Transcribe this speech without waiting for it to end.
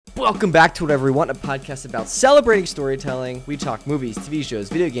Welcome back to Whatever We Want, a podcast about celebrating storytelling. We talk movies, TV shows,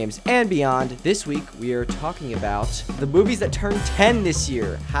 video games, and beyond. This week, we are talking about the movies that turned 10 this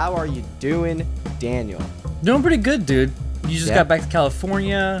year. How are you doing, Daniel? Doing pretty good, dude. You just got back to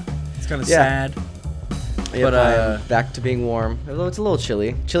California. It's kind of sad. Yeah, but I'm back to being warm. Although it's a little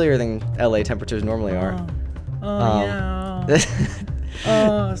chilly. Chillier than LA temperatures normally are. Yeah.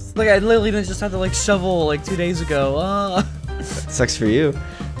 Like I literally just had to shovel 2 days ago. Sucks for you.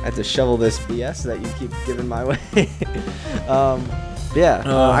 I have to shovel this BS that you keep giving my way.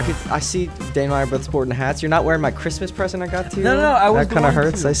 I see Daniel and I are both sporting hats. You're not wearing my Christmas present I got to you. No, I was. That kind of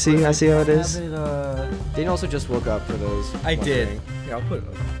hurts. To, I see how it is. Daniel also just woke up for those. I did. Yeah, I'll put it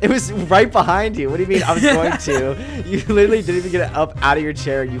up. It was right behind you. What do you mean I was going to? You literally didn't even get it up out of your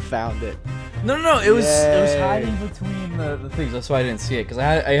chair and you found it. No. It was hiding between the things. That's why I didn't see it. Because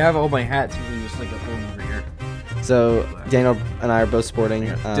I have all my hats usually just over here. So Daniel and I are both sporting.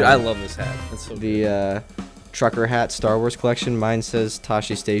 Dude, I love this hat. It's so the trucker hat Star Wars collection. Mine says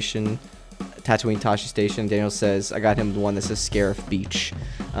Tatooine Tashi Station. Daniel says I got him the one that says Scarif Beach.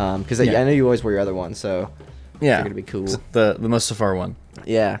 Because I know you always wear your other one, so yeah, it's gonna be cool. The Mustafar one.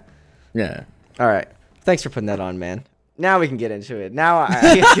 Yeah. All right. Thanks for putting that on, man. Now we can get into it. Now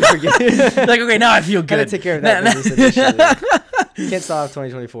I can forget. Okay, now I feel good. Gotta take care of that business initially. Can't start off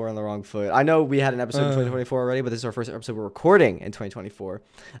 2024 on the wrong foot. I know we had an episode in 2024 already, but this is our first episode we're recording in 2024.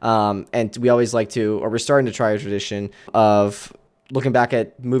 And we always we're starting to try a tradition of looking back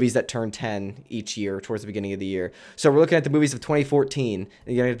at movies that turn 10 each year towards the beginning of the year. So we're looking at the movies of 2014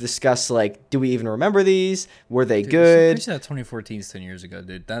 and you're going to discuss, do we even remember these? Were they good? I'm pretty sure that 2014 is 10 years ago,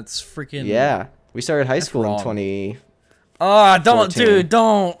 dude. That's freaking... Yeah. We started high school in 20... Oh, don't, dude,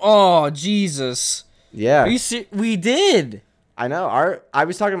 don't. Oh, Jesus. Yeah. We did. I know. I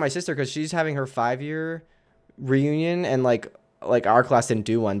was talking to my sister because she's having her 5-year reunion, and our class didn't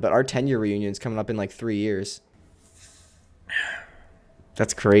do one, but our 10-year reunion's coming up in 3 years.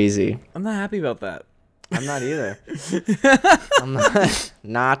 That's crazy. I'm not happy about that. I'm not either. I'm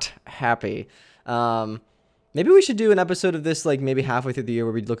not happy. Maybe we should do an episode of this maybe halfway through the year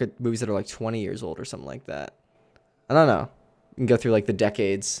where we look at movies that are 20 years old or something like that. I don't know. You can go through the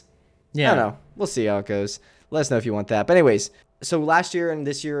decades. Yeah. I don't know. We'll see how it goes. Let us know if you want that. But anyways, so last year and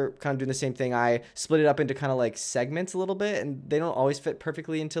this year, kind of doing the same thing. I split it up into kind of segments a little bit, and they don't always fit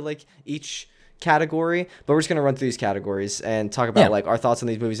perfectly into each category. But we're just gonna run through these categories and talk about our thoughts on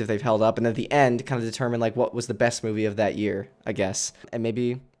these movies if they've held up, and then at the end, kind of determine what was the best movie of that year, I guess. And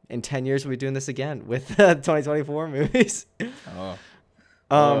maybe in 10 years we'll be doing this again with 2024 movies. All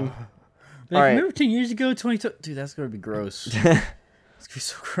right. Remember 10 years ago, 22? Dude, that's gonna be gross. It's gonna be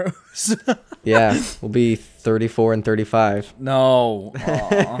so gross. Yeah, we'll be 34 and 35. No.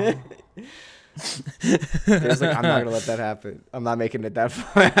 It's I'm not gonna let that happen. I'm not making it that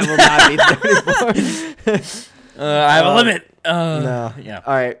far. I will not be 34. I have a limit. No. Yeah.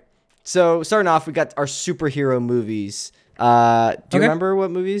 All right. So starting off, we got our superhero movies. Do you remember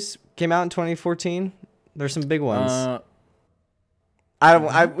what movies came out in 2014? There's some big ones. We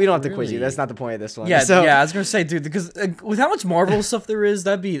don't have to quiz you. That's not the point of this one. Yeah, I was gonna say, dude, because with how much Marvel stuff there is,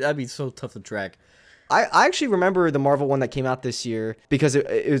 that'd be so tough to track. I actually remember the Marvel one that came out this year because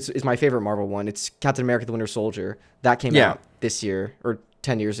it's my favorite Marvel one. It's Captain America: The Winter Soldier. That came out this year or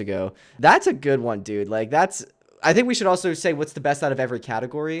 10 years ago. That's a good one, dude. I think we should also say what's the best out of every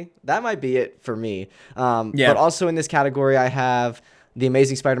category. That might be it for me. But also in this category, I have The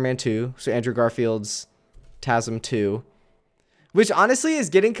Amazing Spider-Man 2, so Andrew Garfield's TASM 2. Which honestly is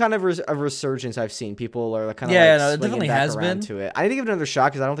getting kind of a resurgence. I've seen people are kind of it definitely has been to it. I need to give it another shot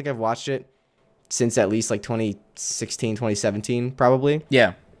because I don't think I've watched it since at least 2016, 2017, probably.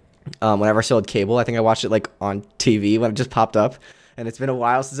 Yeah. Whenever I still had cable, I think I watched it on TV when it just popped up, and it's been a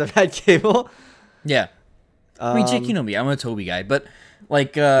while since I've had cable. Yeah. I mean, Jake, you know me. I'm a Toby guy, but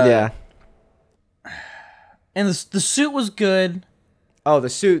yeah. And the suit was good. Oh, the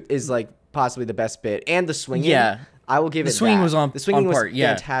suit is possibly the best bit, and the swinging. Yeah. I will give it the swing that. was on the swinging on was part,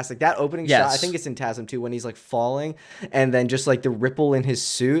 fantastic. That opening shot, I think it's in TASM 2 when he's like falling, and then just the ripple in his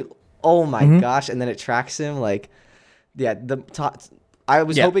suit. Oh my gosh! And then it tracks him I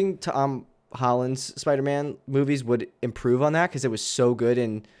was hoping Tom Holland's Spider-Man movies would improve on that because it was so good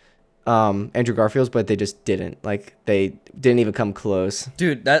in Andrew Garfield's, but they just didn't. They didn't even come close.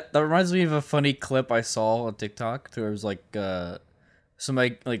 Dude, that reminds me of a funny clip I saw on TikTok. There was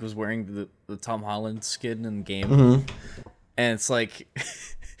somebody was wearing the Tom Holland skin in the game, and it's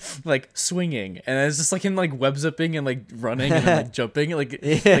swinging, and it's just him web zipping and running and jumping.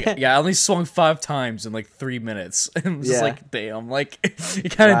 I only swung 5 times in 3 minutes. And I'm just damn, you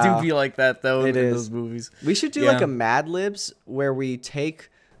kind of do be like that though in those movies. We should do a Mad Libs where we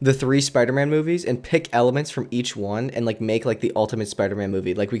take the 3 Spider-Man movies and pick elements from each one and like make like the ultimate Spider-Man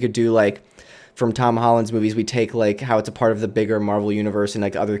movie. Like we could do like from Tom Holland's movies, we take like how it's a part of the bigger Marvel universe and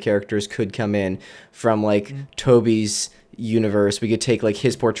like other characters could come in. From like Tobey's universe, we could take like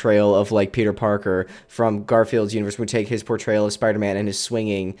his portrayal of like Peter Parker. From Garfield's universe, we take his portrayal of Spider-Man and his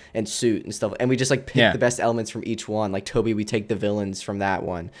swinging and suit and stuff, and we just like pick the best elements from each one. Like Tobey, we take the villains from that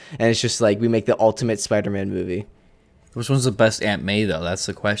one, and it's just like we make the ultimate Spider-Man movie. Which one's the best Aunt May though? That's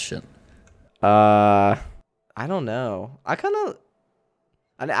the question. I don't know.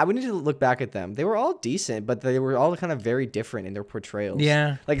 I would need to look back at them. They were all decent, but they were all kind of very different in their portrayals.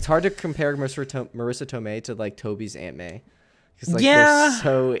 Yeah. Like, it's hard to compare Marissa Tomei to, like, Tobey's Aunt May. Because, like, they're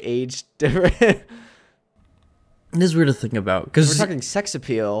so age different. It is weird to think about. Because we're talking sex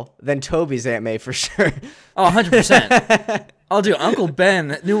appeal, then Tobey's Aunt May for sure. Oh, 100%. Oh, dude, Uncle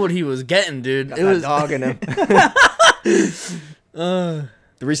Ben knew what he was getting, dude. Got that dog in him.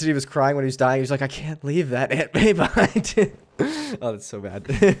 The reason he was crying when he was dying, he was like, I can't leave that Aunt May behind. Oh, that's so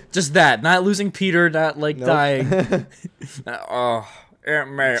bad. Just that, not losing Peter, not like dying. Oh,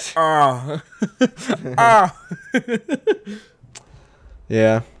 Aunt May. Oh. Oh.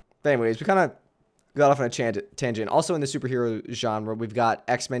 Yeah. But anyways, we kind of got off on a tangent. Also in the superhero genre, we've got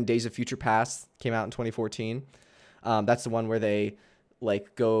X-Men Days of Future Past, came out in 2014. That's the one where they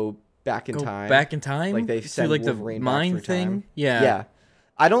like go back in time. Back in time? Like they send like Wolverine the back mind through thing? time. Yeah. Yeah.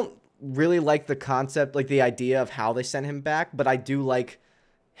 I don't really like the concept, like the idea of how they sent him back, but I do like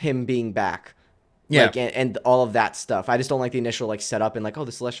him being back. Yeah. Like, and all of that stuff. I just don't like the initial like setup and like, oh,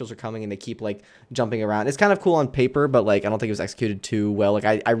 the Celestials are coming and they keep like jumping around. It's kind of cool on paper, but like I don't think it was executed too well. Like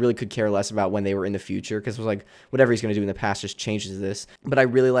I really could care less about when they were in the future, because it was like whatever he's gonna do in the past just changes this. But I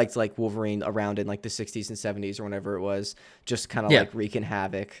really liked like Wolverine around in like the 60s and 70s or whenever it was, just kind of like wreaking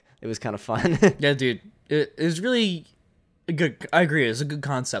havoc. It was kind of fun. Yeah, dude. It is really a good. I agree. It's a good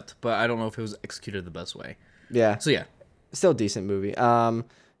concept, but I don't know if it was executed the best way. Yeah. So yeah, still a decent movie.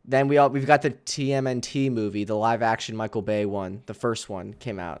 Then we've got the TMNT movie, the live action Michael Bay one. The first one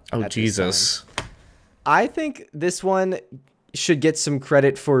came out. Oh Jesus! I think this one should get some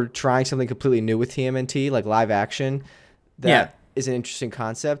credit for trying something completely new with TMNT, like live action. That is an interesting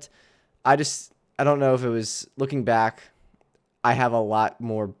concept. I don't know if it was, looking back, I have a lot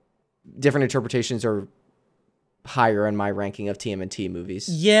more different interpretations or higher in my ranking of TMNT movies.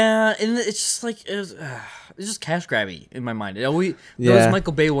 Yeah, and it's just like it's just cash grabby in my mind. Those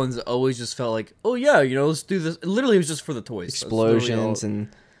Michael Bay ones always just felt like, oh yeah, let's do this. Literally, it was just for the toys, explosions and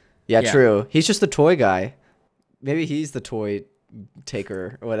true. He's just the toy guy. Maybe he's the toy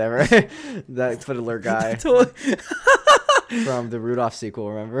taker or whatever. That Fiddler guy from the Rudolph sequel.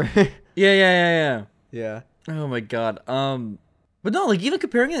 Remember? Yeah. Yeah. Oh my god. But no, like even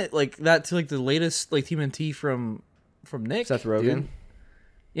comparing it like that to like the latest like TMNT from Nick, Seth Rogen. Dude.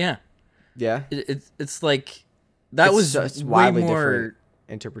 Yeah. Yeah. It's like that was just way wildly more different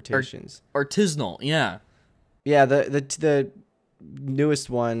interpretations. Artisanal. Yeah. Yeah. The newest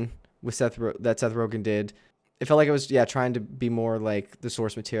one with that Seth Rogen did, it felt like it was trying to be more like the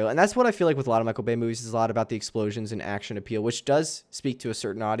source material, and that's what I feel like with a lot of Michael Bay movies, is a lot about the explosions and action appeal, which does speak to a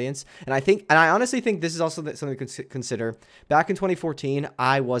certain audience. And I honestly think this is also something to consider. Back in 2014,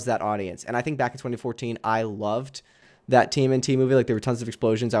 I was that audience, and I think back in 2014, I loved that TMNT movie. Like there were tons of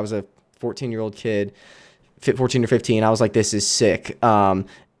explosions. I was a 14-year-old kid, 14 or 15. I was like, this is sick.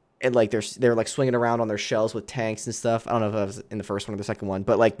 And like they're like swinging around on their shells with tanks and stuff. I don't know if I was in the first one or the second one,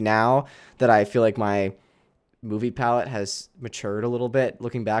 but like now that I feel like my movie palette has matured a little bit,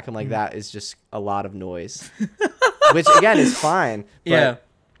 looking back, I'm like, that is just a lot of noise, which again is fine. But,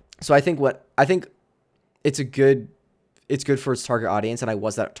 so I think it's good for its target audience, and I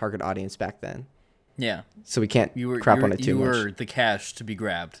was that target audience back then. Yeah. So we can't crap on it too much. You were the cash to be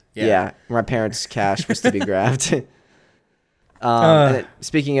grabbed. Yeah. My parents' cash was to be grabbed. And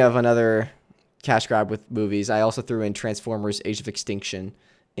speaking of another cash grab with movies, I also threw in Transformers: Age of Extinction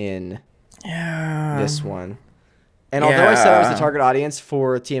in this one. And although I said I was the target audience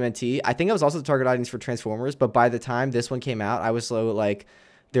for TMNT, I think I was also the target audience for Transformers. But by the time this one came out, I was so like,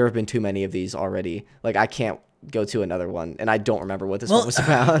 there have been too many of these already. Like, I can't go to another one. And I don't remember what this one was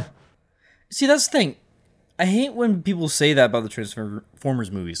about. See, that's the thing. I hate when people say that about the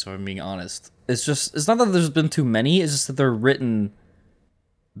Transformers movies, so I'm being honest. It's not that there's been too many, it's just that they're written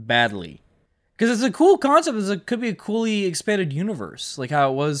badly. Because it's a cool concept. It could be a coolly expanded universe, like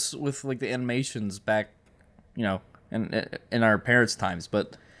how it was with like the animations back, in our parents' times.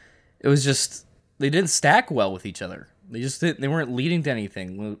 But it was just, they didn't stack well with each other. They weren't leading to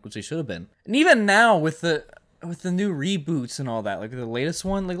anything, which they should have been. And even now with the new reboots and all that, like the latest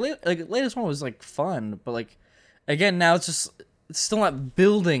one, latest one was like fun, but like again now it's it's still not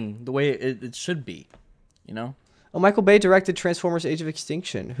building the way it should be, you know? Oh, Michael Bay directed Transformers: Age of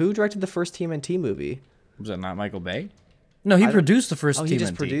Extinction. Who directed the first TMNT movie? Was that not Michael Bay? No, he produced the first Oh, TMNT. he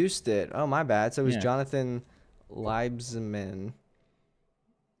just produced it. Oh, my bad. So it was Yeah. Jonathan Liebesman.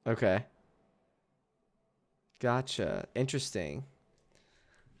 Okay. Gotcha. Interesting.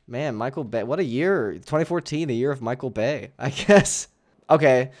 Man, Michael Bay. What a year. 2014, the year of Michael Bay, I guess.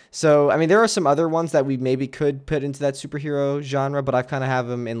 Okay. So, I mean, there are some other ones that we maybe could put into that superhero genre, but I've kind of have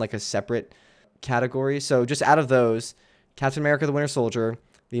them in like a separate category. So, just out of those, Captain America: The Winter Soldier,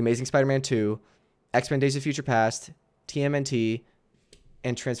 The Amazing Spider-Man 2, X-Men: Days of Future Past, TMNT,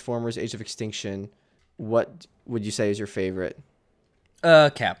 and Transformers: Age of Extinction, what would you say is your favorite?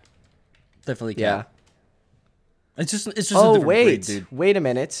 Cap. Definitely Cap. Yeah. It's just a Oh, different wait. breed, dude. Wait a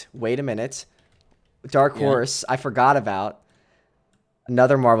minute. Dark Yeah. Horse, I forgot about.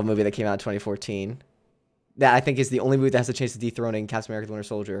 Another Marvel movie that came out in 2014. That I think is the only movie that has a chance of dethroning Captain America: The Winter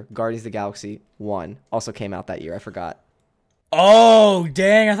Soldier. Guardians of the Galaxy 1 also came out that year. I forgot. Oh,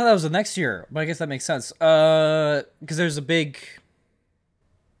 dang. I thought that was the next year. But I guess that makes sense. Because there's a big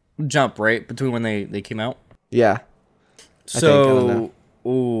jump, right? Between when they came out. Yeah. So,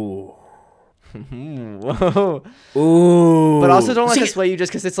 ooh. Whoa. Ooh. But also don't let See, this sway you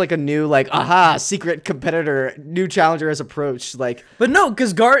just because it's like a new, like, aha, secret competitor, new challenger has approached. Like, But no,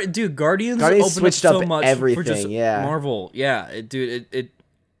 because Guardians opened switched up up so much everything, for just yeah. Marvel. Yeah, it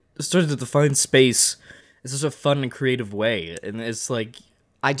started to define space in such a fun and creative way, and it's like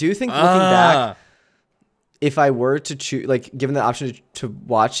I do think looking back, if I were to choose, like, given the option to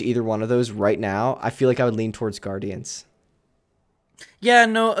watch either one of those right now, I feel like I would lean towards Guardians. Yeah,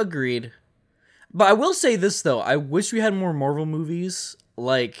 no, agreed. But I will say this though, I wish we had more Marvel movies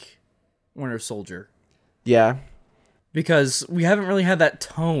like Winter Soldier, Yeah. because we haven't really had that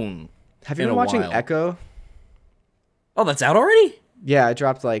tone. Have you in been a watching while. Echo? Oh, that's out already? Yeah, it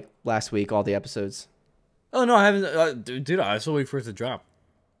dropped like last week, all the episodes. Oh no, I haven't. Dude, I still wait for it to drop.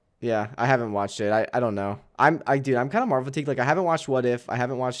 Yeah, I haven't watched it. I don't know. I'm kind of Marvel fatigued. Like, I haven't watched What If. I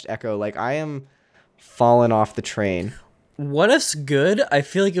haven't watched Echo. Like, I am falling off the train. What If's good? I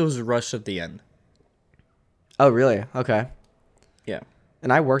feel like it was rushed at the end. Oh, really? Okay. Yeah.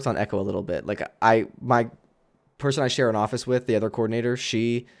 And I worked on Echo a little bit. Like, my person I share an office with, the other coordinator,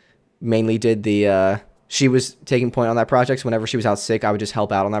 she mainly did she was taking point on that project. So whenever she was out sick, I would just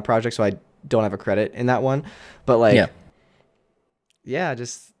help out on that project. So I don't have a credit in that one. But like, yeah,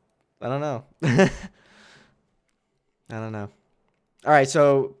 just, I don't know. I don't know. All right.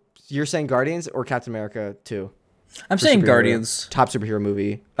 So you're saying Guardians or Captain America 2? I'm saying Guardians. Top superhero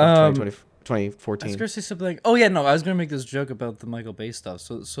movie of 2014. I was gonna say something like, oh yeah, no, I was gonna make this joke about the Michael Bay stuff.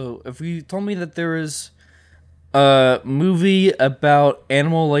 So if you told me that there is a movie about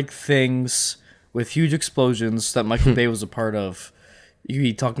animal-like things with huge explosions that Michael Bay was a part of, you'd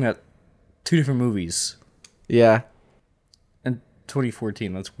be talking about two different movies. Yeah. In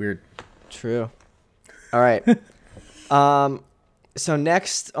 2014, that's weird. True. All right. So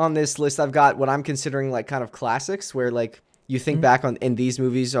next on this list, I've got what I'm considering like kind of classics, where like you think back on, and these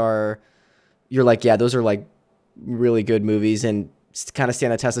movies you're like, yeah, those are like really good movies and kind of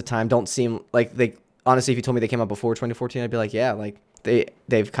stand the test of time. Don't seem like they, honestly, if you told me they came out before 2014, I'd be like, yeah, like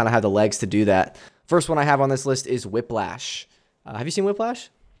they've kind of had the legs to do that. First one I have on this list is Whiplash. Have you seen Whiplash?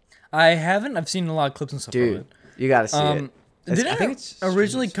 I haven't. I've seen a lot of clips and stuff Dude, of it. you got to see it. Did I think it it's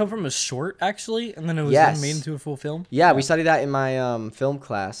originally come from a short, actually, and then it was Yes. then made into a full film? Yeah, we studied that in my film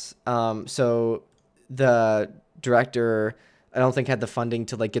class. So the director, I don't think, had the funding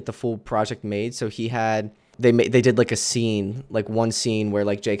to like get the full project made. So they did like a scene, like one scene where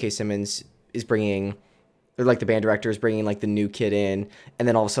like J.K. Simmons is bringing, or like the band director is bringing like the new kid in, and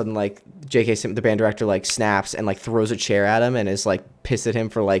then all of a sudden like J.K. Simmons, the band director, like snaps and like throws a chair at him and is like pissed at him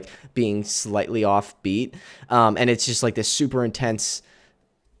for like being slightly off beat. And it's just like this super intense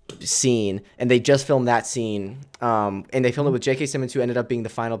scene, and they just filmed that scene, and they filmed it with J.K. Simmons, who ended up being the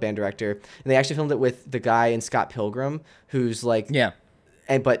final band director, and they actually filmed it with the guy in Scott Pilgrim, who's like,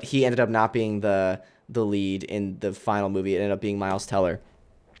 but he ended up not being the lead in the final movie. It ended up being Miles Teller,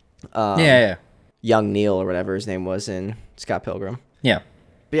 young Neil or whatever his name was in Scott Pilgrim. But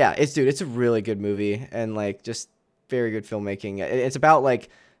yeah, it's a really good movie, and like just very good filmmaking. It's about like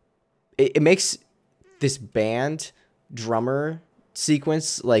it makes this band drummer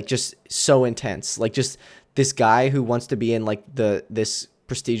sequence like just so intense, like just this guy who wants to be in like this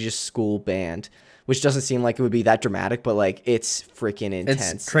prestigious school band, which doesn't seem like it would be that dramatic, but like it's freaking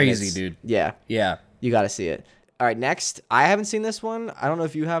intense. It's crazy, dude. Yeah, you got to see it. All right, next, I haven't seen this one. I don't know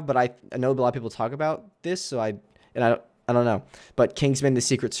if you have, but I know a lot of people talk about this, so I don't know. But Kingsman: The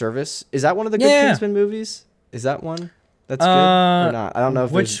Secret Service, is that one of the good Kingsman movies? Is that one that's good or not? I don't know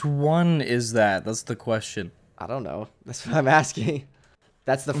if which one is that? That's the question. I don't know. That's what I'm asking.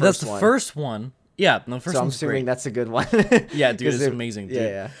 That's the first That's the one. first one. Yeah, no, first So I'm one's assuming great. that's a good one. Yeah, dude, 'Cause it's amazing, dude.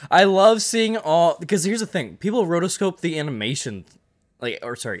 Yeah. I love seeing all because here's the thing: people rotoscope the animation,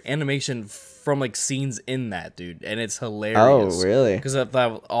 animation from like scenes in that, dude, and it's hilarious. Oh, really? Because of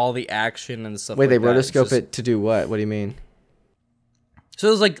all the action and stuff. Wait, like they that. It's rotoscope just- it to do what? What do you mean? So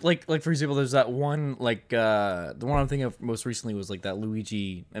there's like for example, there's that one the one I'm thinking of most recently was like that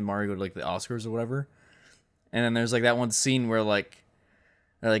Luigi and Mario go to like the Oscars or whatever, and then there's like that one scene where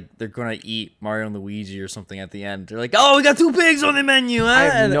they're gonna eat Mario and Luigi or something at the end. They're like, "Oh, we got 2 pigs on the menu." Huh? I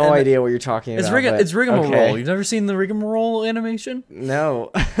have no idea what you're talking about. It's rigmarole. Okay. You've never seen the rigmarole animation?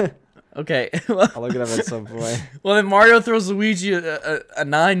 No. Okay. I'll look it up at some point. Well, then Mario throws Luigi a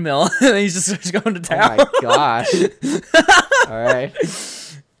 9mm, and he just starts going to Oh town. my gosh. All right.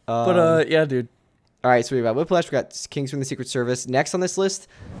 But yeah, dude. All right, so we got Whiplash, we got Kingsman: The Secret Service. Next on this list,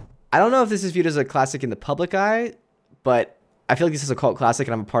 I don't know if this is viewed as a classic in the public eye, but I feel like this is a cult classic,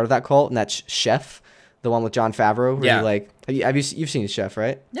 and I'm a part of that cult, and that's Chef, the one with Jon Favreau. Where Yeah. you've seen Chef,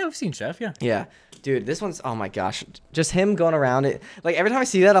 right? Yeah, we've seen Chef, yeah. Yeah. Dude, this one's, oh my gosh, just him going around it. Like, every time I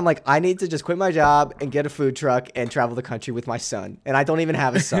see that, I'm like, I need to just quit my job and get a food truck and travel the country with my son. And I don't even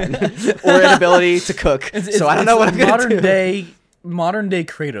have a son or an ability to cook. So I don't know what I'm going to do. Modern day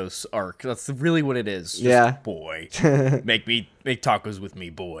Kratos arc. That's really what it is. Just, Yeah. Boy, make tacos with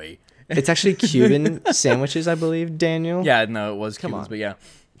me, boy. It's actually Cuban sandwiches, I believe, Daniel. Yeah, no, it was Come Cubans, on. but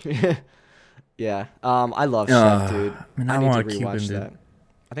yeah. Yeah. I love Chef, dude. Man, I I need want to a rewatch Cuban, dude. that.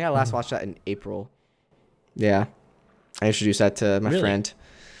 I think I last watched that in April. Yeah. I introduced that to my Really? friend.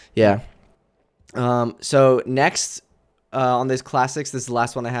 Yeah. So next on this classics, this is the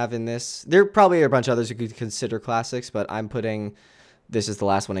last one I have in this. There probably are a bunch of others you could consider classics, but I'm putting this is the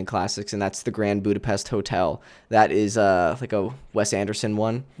last one in classics, and that's the Grand Budapest Hotel. That is like a Wes Anderson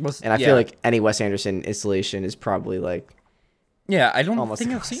one. And I feel like any Wes Anderson installation is probably like Yeah, I don't almost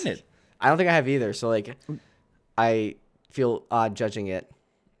think a I've seen classic. it. I don't think I have either. So like, I feel odd judging it.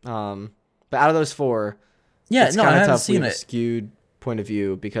 But out of those 4, Yeah, it's no, I kind of haven't tough. We seen have a it. skewed point of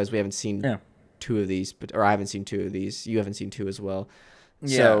view because we haven't seen Yeah. 2 of these, or I haven't seen 2 of these. You haven't seen 2 as well.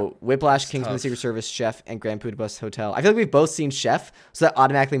 Yeah, So Whiplash, it's Kingsman: The tough. Secret Service, Chef, and Grand Budapest Hotel. I feel like we've both seen Chef, so that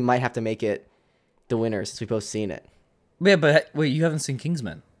automatically might have to make it the winner since we've both seen it. Yeah, but wait, you haven't seen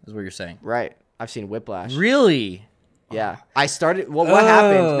Kingsman, is what you're saying. Right. I've seen Whiplash. Really? Yeah. I started. Well, what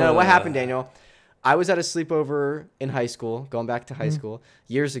happened? No, what happened, Daniel? I was at a sleepover in high school, going back to high school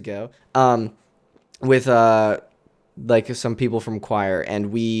years ago, with like some people from choir,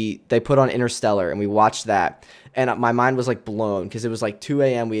 and they put on Interstellar, and we watched that, and my mind was like blown because it was like 2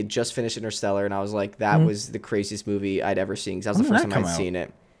 a.m. We had just finished Interstellar, and I was like, that was the craziest movie I'd ever seen. 'Cause that was When the first did time that I'd come seen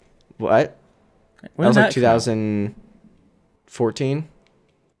it. What? When That was did like come out? 2014.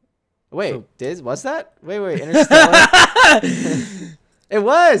 Wait, was that? Wait, Interstellar. It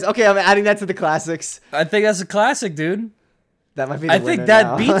was. Okay, I'm adding that to the classics. I think that's a classic, dude. That might be the I think winner that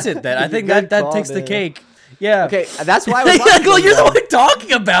now. beats it. Then I think Good that call, takes the Daniel. cake. Yeah. Okay, that's why I was Like, watching well, them, you're the though. one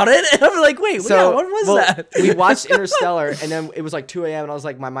talking about it, and I'm like, wait, So, what was well, that? We watched Interstellar, and then it was like 2 a.m., and I was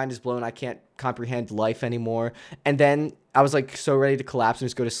like, my mind is blown. I can't comprehend life anymore. And then I was like so ready to collapse and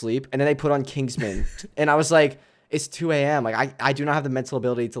just go to sleep. And then they put on Kingsman, and I was like, it's 2 a.m. Like, I do not have the mental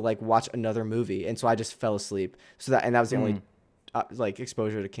ability to like watch another movie. And so I just fell asleep. And that was the only like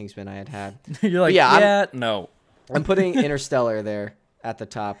exposure to Kingsman I had. You're like, yeah, yeah, no. I'm putting Interstellar there at the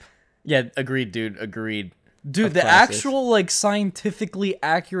top. Yeah, agreed, dude. Agreed. Dude, Of the classics. actual like scientifically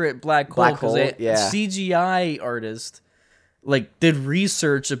accurate black hole, Black hole, yeah. CGI artist like did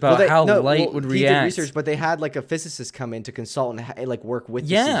research about Well, how light would he react. did research, but they had like a physicist come in to consult and like work with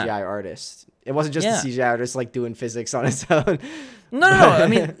the Yeah. CGI artist. It wasn't just Yeah. the CGI artist like doing physics on his own. No, I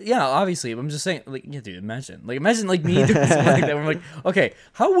mean, yeah, obviously. I'm just saying, like, yeah, dude, imagine like me doing something like that. I'm like, okay,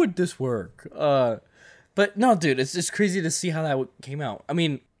 how would this work? But no, dude, it's just crazy to see how that came out. I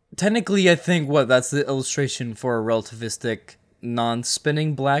mean, technically, I think that's the illustration for a relativistic,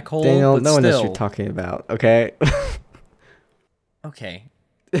 non-spinning black hole. Daniel, but no one knows still, what you're talking about. Okay, okay.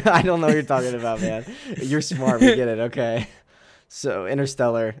 I don't know what you're talking about, man. You're smart. We get it. Okay, so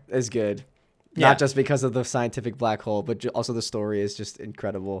Interstellar is good. Yeah. Not just because of the scientific black hole, but also the story is just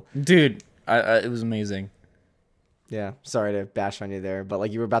incredible. Dude, it was amazing. Yeah, sorry to bash on you there, but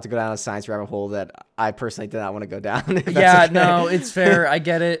like you were about to go down a science rabbit hole that I personally did not want to go down. if that's Yeah, okay. no, it's fair. I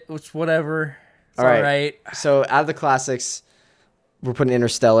get it. It's whatever. It's All right. all right. So out of the classics, we're putting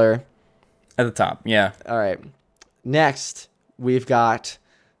Interstellar. At the top, yeah. All right. Next, we've got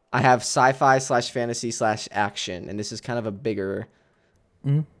I have sci-fi / fantasy / action, and this is kind of a bigger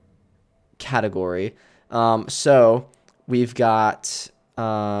category. So We've got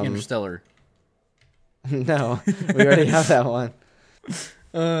Interstellar. no, we already have that one.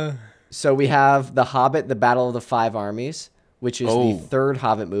 So we have The Hobbit: The Battle of the Five Armies, which is the third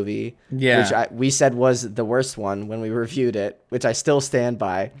Hobbit movie. Yeah. Which we said was the worst one when we reviewed it, which I still stand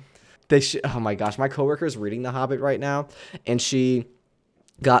by. Oh my gosh, my coworker is reading The Hobbit right now, and she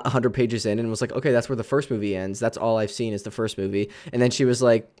got 100 pages in and was like, okay, that's where the first movie ends. That's all I've seen is the first movie. And then she was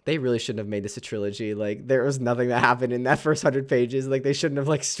like, they really shouldn't have made this a trilogy. Like, there was nothing that happened in that first 100 pages. Like, they shouldn't have,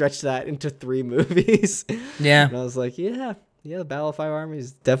 like, stretched that into 3 movies. Yeah. And I was like, yeah, the Battle of Five Armies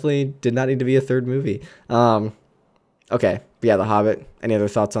definitely did not need to be a third movie. Okay. But yeah, The Hobbit. Any other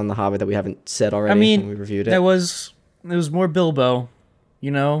thoughts on The Hobbit that we haven't said already when we reviewed it? It was more Bilbo, you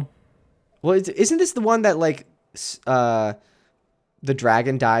know? Well, isn't this the one that, like, the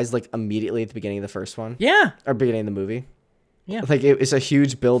dragon dies like immediately at the beginning of the first one? Yeah. Or beginning of the movie? Yeah. Like it's a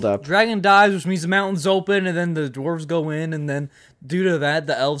huge build-up. Dragon dies, which means the mountains open, and then the dwarves go in, and then due to that,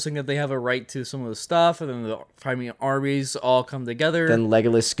 the elves think that they have a right to some of the stuff, and then the fighting armies all come together. Then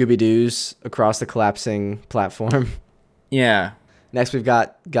Legolas Scooby-Doo's across the collapsing platform. Yeah. Next, we've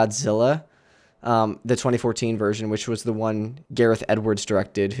got Godzilla, the 2014 version, which was the one Gareth Edwards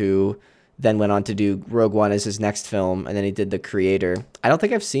directed, who then went on to do Rogue One as his next film, and then he did The Creator. I don't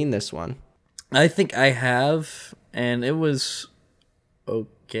think I've seen this one. I think I have, and it was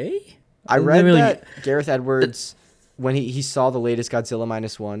okay. I read that Gareth Edwards, when he saw the latest Godzilla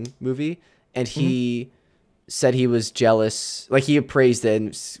 -1 movie, and he said he was jealous. Like, he appraised it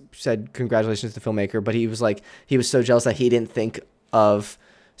and said congratulations to the filmmaker, but he was like, he was so jealous that he didn't think of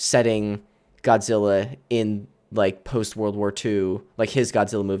setting Godzilla in like post World War II, like his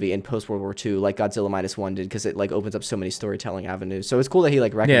Godzilla movie in post World War II, like Godzilla -1 did, because it like opens up so many storytelling avenues. So it's cool that he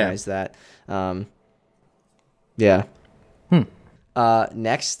like recognized that. Yeah.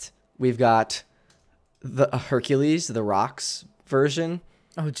 Next we've got the Hercules, the Rock's version.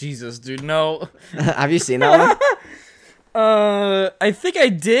 Oh Jesus, dude, no. Have you seen that one? I think I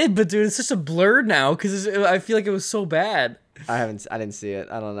did, but dude, it's such a blur now because I feel like it was so bad. I didn't see it.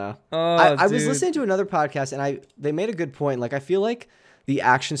 I don't know. I was listening to another podcast and they made a good point. Like, I feel like the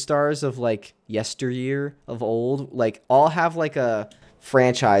action stars of like yesteryear of old, like all have like a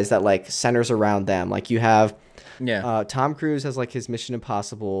franchise that like centers around them. Like you have, Tom Cruise has like his Mission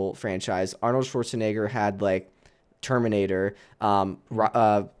Impossible franchise. Arnold Schwarzenegger had like Terminator.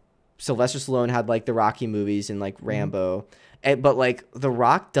 Sylvester Stallone had like the Rocky movies and like Rambo. But like The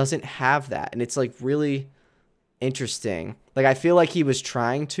Rock doesn't have that. And it's like really interesting. Like, I feel like he was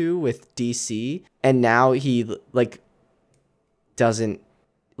trying to with DC, and now he like doesn't,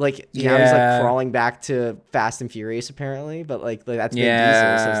 like, now he's like crawling back to Fast and Furious apparently, but like that's Vin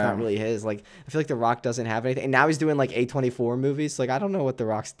Diesel, so it's not really his. Like, I feel like The Rock doesn't have anything, and now he's doing like A24 movies. Like, I don't know what The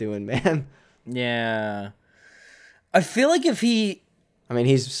Rock's doing, man. Yeah, I feel like if he, I mean,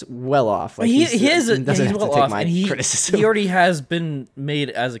 he's well off. Like, he doesn't have to well take off, my and criticism. he already has been made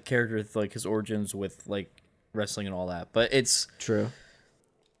as a character with like his origins with like wrestling and all that, but it's true.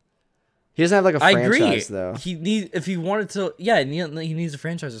 He doesn't have like a franchise though. He if he wanted to, he needs a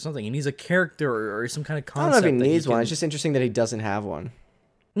franchise or something. He needs a character or some kind of concept. I don't know if he needs one. It's just interesting that he doesn't have one.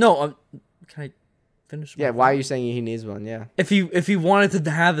 No, can I finish? Yeah, why are you saying he needs one? Yeah. If he wanted to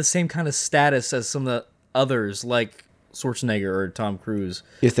have the same kind of status as some of the others, like Schwarzenegger or Tom Cruise,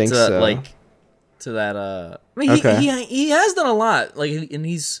 you think so? Like to that. I mean, he has done a lot. Like, and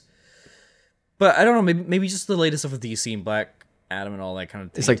he's. But I don't know, maybe just the latest stuff with DC and Black Adam and all that kind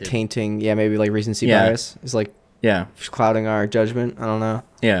of. It's like tainting, maybe like recency bias. It's like clouding our judgment. I don't know.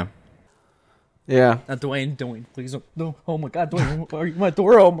 Yeah. Yeah. Dwayne, please don't. No. Oh my God, Dwayne, are you my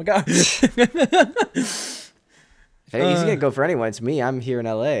door? Oh my God. If he's gonna go for anyone, it's me. I'm here in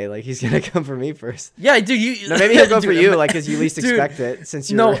LA. Like, he's gonna come for me first. Yeah, dude. No, maybe he'll go for you, like, because you least expect it.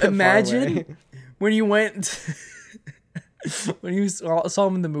 Since you're imagine when you went when you saw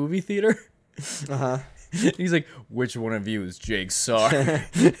him in the movie theater. He's like, which one of you is Jake Saw? I'd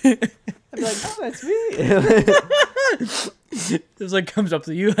be like, oh, that's me. Just like comes up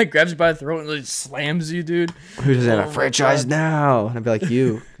to you, like grabs you by the throat and like slams you, dude. Who doesn't have a franchise now? And I'd be like,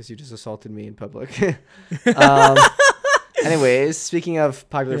 you, because you just assaulted me in public. Anyways, speaking of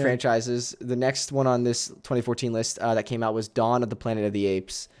popular franchises, the next one on this 2014 list that came out was Dawn of the Planet of the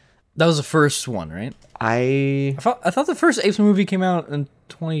Apes. That was the first one, right? I thought the first Apes movie came out in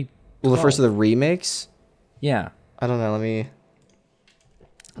 20. Well, the first of the remakes? Yeah. I don't know.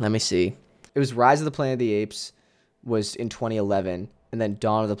 Let me see. It was Rise of the Planet of the Apes was in 2011, and then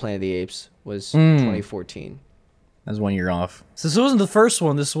Dawn of the Planet of the Apes was 2014. That's 1 year off. So this wasn't the first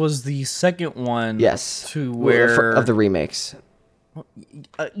one. This was the second one. Yes. To where of the remakes.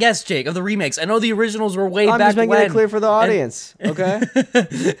 Yes, Jake, of the remakes. I know the originals were way I'm back just making when. it clear for the audience, okay?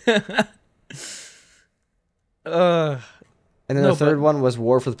 And then the third one was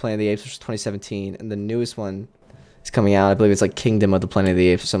War for the Planet of the Apes, which was 2017, and the newest one is coming out. I believe it's like Kingdom of the Planet of the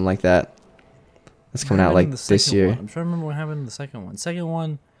Apes or something like that. That's coming out like this year. I'm trying to remember what happened in the second one. Second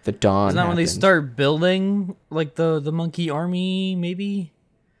one, The Dawn. is that when they happened. start building like the monkey army? Maybe.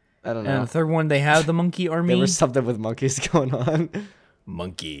 I don't know. And the third one, they have the monkey army. There was something with monkeys going on.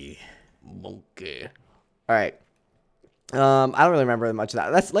 Monkey. All right. I don't really remember much of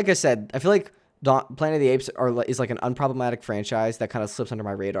that. That's like I said. I feel like Planet of the Apes is like an unproblematic franchise that kind of slips under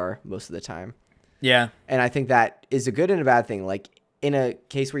my radar most of the time. Yeah. And I think that is a good and a bad thing. Like in a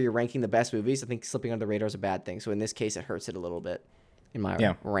case where you're ranking the best movies, I think slipping under the radar is a bad thing. So in this case, it hurts it a little bit in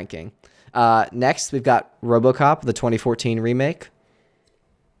my ranking. Next, we've got RoboCop, the 2014 remake.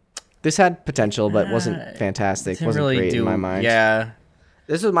 This had potential, but wasn't fantastic. Wasn't really great in my mind. Yeah.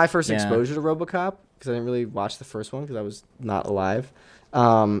 This was my first exposure to RoboCop because I didn't really watch the first one because I was not alive.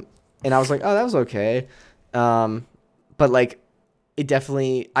 And I was like, oh, that was okay. But like, it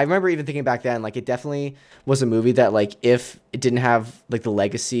definitely, I remember even thinking back then, like it definitely was a movie that like, if it didn't have like the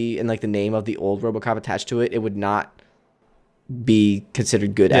legacy and like the name of the old RoboCop attached to it, it would not be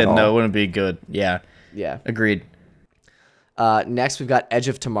considered good at all. Yeah, no, it wouldn't be good. Yeah. Yeah. Agreed. Next, we've got Edge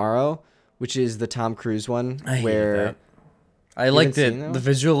of Tomorrow, which is the Tom Cruise one. I liked it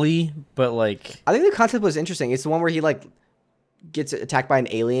visually, but like, I think the concept was interesting. It's the one where he like gets attacked by an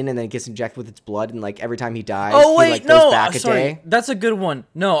alien and then gets injected with its blood, and like every time he dies, he like goes back a day. That's a good one.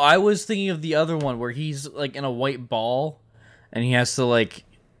 No, I was thinking of the other one where he's like in a white ball, and he has to like,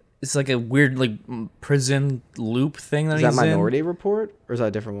 it's like a weird like prison loop thing that he's in. Is that Minority Report or is that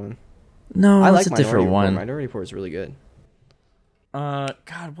a different one? No, I it's like a different Minority one. Minority Report is really good.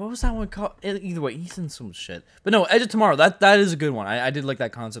 God, what was that one called? Either way, he's in some shit. But no, Edge of Tomorrow. That is a good one. I did like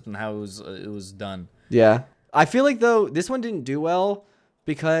that concept and how it was done. Yeah, I feel like though this one didn't do well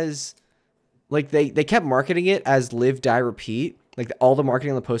because like they kept marketing it as Live Die Repeat. Like all the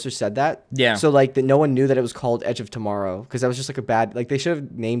marketing on the poster said that. Yeah. So like no one knew that it was called Edge of Tomorrow because that was just like a bad. Like they should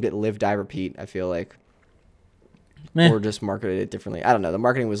have named it Live Die Repeat. I feel like, or just marketed it differently. I don't know. The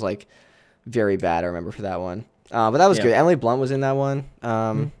marketing was like very bad. I remember for that one. But that was good. Emily Blunt was in that one.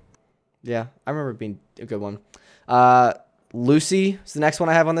 Yeah, I remember it being a good one. Lucy is the next one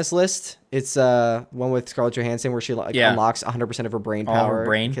I have on this list. It's one with Scarlett Johansson where she unlocks 100% of her brain power.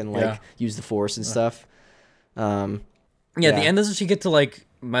 And can use the Force and stuff. At the end, doesn't she get to like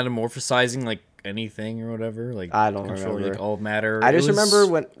metamorphosizing like anything or whatever? Like I don't remember. Like all matter. I just remember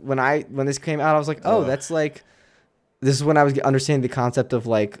when this came out, I was like, oh, that's like, this is when I was understanding the concept of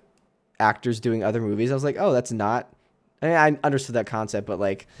like actors doing other movies. I was like, oh, that's not. I mean, I understood that concept, but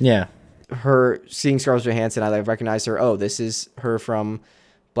like, her seeing Scarlett Johansson, I like recognized her. Oh, this is her from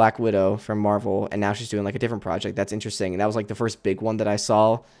Black Widow from Marvel, and now she's doing like a different project. That's interesting, and that was like the first big one that I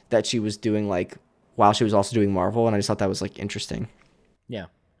saw that she was doing like while she was also doing Marvel, and I just thought that was like interesting. Yeah.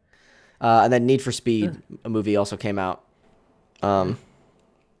 And then Need for Speed, a movie, also came out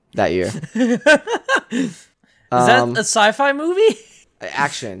that year. Is that a sci-fi movie?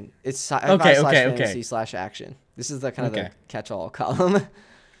 Action. It's okay. fantasy / action. This is the kind of the catch-all column.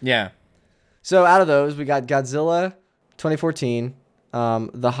 Yeah. So out of those, we got Godzilla 2014,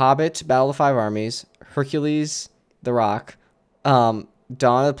 The Hobbit, Battle of the Five Armies, Hercules, The Rock, Dawn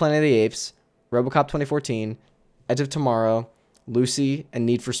of the Planet of the Apes, RoboCop 2014, Edge of Tomorrow, Lucy, and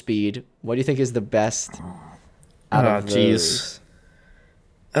Need for Speed. What do you think is the best out of those?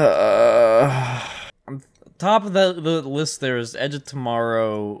 Top of the list there is Edge of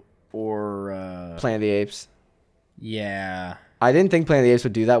Tomorrow or Planet of the Apes. Yeah. I didn't think Planet of the Apes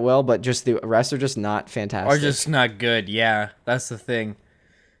would do that well, but just the rest are just not fantastic. Or just not good. Yeah, that's the thing.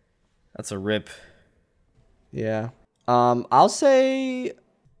 That's a rip. Yeah. I'll say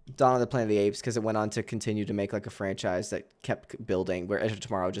Dawn of the Planet of the Apes because it went on to continue to make like a franchise that kept building, where Edge of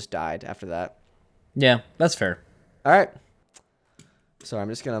Tomorrow just died after that. Yeah, that's fair. All right. Sorry, I'm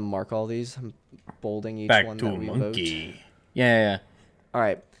just going to mark all these. I'm bolding each one that we vote. Yeah. All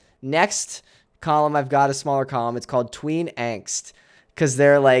right. Next column, I've got a smaller column. It's called Tween Angst because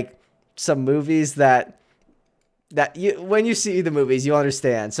they're like some movies that you, when you see the movies, you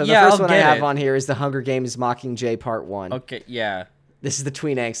understand. So the first one I have on here is The Hunger Games Mockingjay Part 1. Okay, yeah. This is the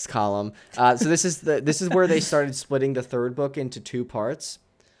Tween Angst column. So this is where they started splitting the third book into two parts.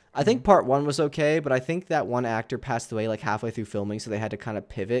 I think part 1 was okay, but I think that one actor passed away like halfway through filming, so they had to kind of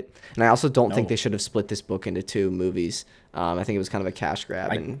pivot. And I also don't think they should have split this book into two movies. I think it was kind of a cash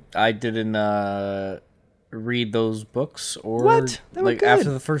grab. I didn't read those books or what? They were like good.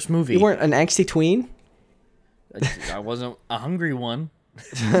 after the first movie. You weren't an angsty tween? I wasn't a hungry one.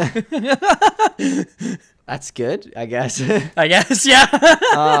 That's good, I guess. I guess,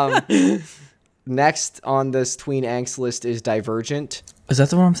 yeah. Next on this tween angst list is Divergent. Is that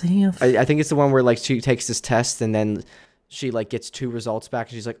the one I'm thinking of? I think it's the one where like she takes this test and then she like gets 2 results back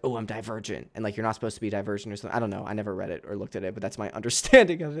and she's like, oh, I'm divergent. And like, you're not supposed to be divergent or something. I don't know. I never read it or looked at it, but that's my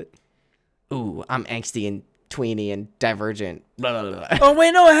understanding of it. Ooh, I'm angsty and tweeny and divergent. Blah, blah, blah. Oh,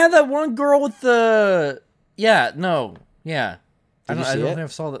 wait, no. I had that one girl with the... Yeah, no. Yeah. I don't think I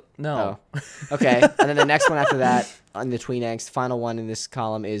saw that. No. Oh. Okay. And then the next one after that on the tween angst, final one in this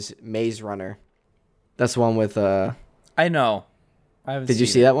column is Maze Runner. That's the one with... I know. Did you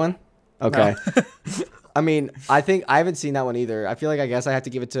see that one? Okay. No. I mean, I think I haven't seen that one either. I feel like I guess I have to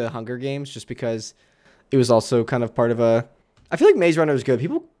give it to Hunger Games just because it was also kind of part of a... I feel like Maze Runner was good.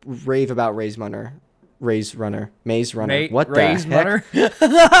 People rave about Maze Runner. What Maze the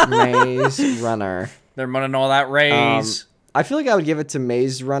heck? Maze Runner. They're running all that raise. I feel like I would give it to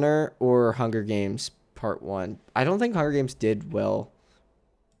Maze Runner or Hunger Games Part 1. I don't think Hunger Games did well,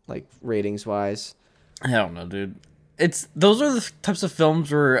 like, ratings-wise. I don't know, dude. Those are the types of films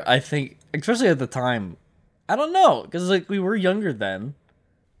where I think, especially at the time, I don't know, because like we were younger then.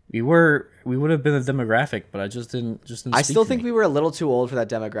 We would have been a demographic, but I just didn't. I still think we were a little too old for that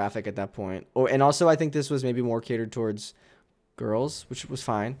demographic at that point. And also I think this was maybe more catered towards girls, which was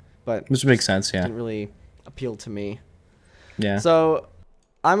fine, but which makes sense. Yeah, didn't really appeal to me. Yeah. So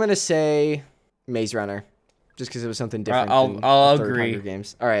I'm gonna say Maze Runner, just because it was something different. I'll agree. Hunger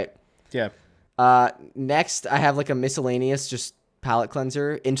Games. All right. Yeah. Next, I have like a miscellaneous just palette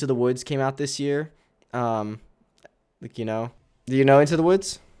cleanser. Into the Woods came out this year. Like, do you know Into the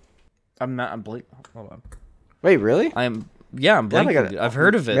Woods? I'm blank. Hold on. Wait, really? I'm blanking. I've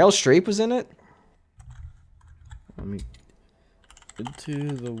heard of it. Meryl Streep was in it. Let me.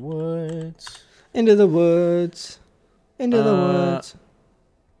 Into the Woods. Into the Woods. Into the Woods.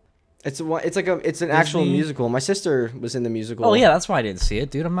 It's an actual musical. My sister was in the musical. Oh yeah, that's why I didn't see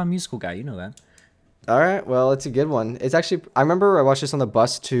it, dude. I'm not a musical guy. You know that. All right. Well, it's a good one. It's actually. I remember I watched this on the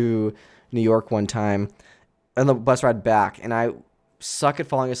bus to New York one time, on the bus ride back, and I suck at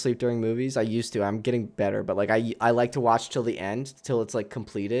falling asleep during movies. I used to. I'm getting better, but like I like to watch till the end, till it's like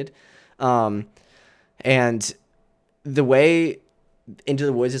completed. And the way Into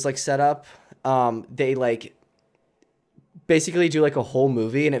the Woods is like set up, they like basically do like a whole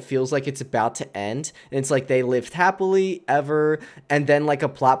movie and it feels like it's about to end, and it's like they lived happily ever, and then like a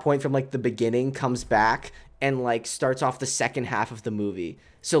plot point from like the beginning comes back and like starts off the second half of the movie.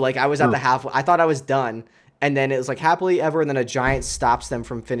 So like I was at the half, I thought I was done, and then it was like happily ever, and then a giant stops them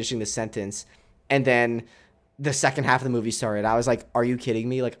from finishing the sentence, and then the second half of the movie started. I was like, are you kidding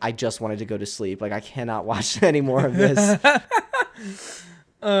me? Like, I just wanted to go to sleep. Like, I cannot watch any more of this.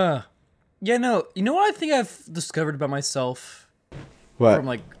 Yeah, no. You know what I think I've discovered about myself? What? From,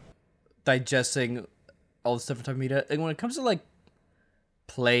 like, digesting all this different type of media. And when it comes to, like,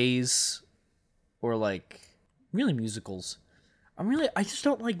 plays or, like, really musicals, I just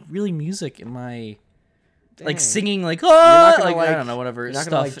don't like really music in my... Dang. Like, singing, like, oh! Like, I don't know, whatever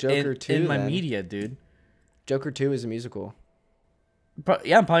stuff Joker 2, in my media, dude. Joker 2 is a musical.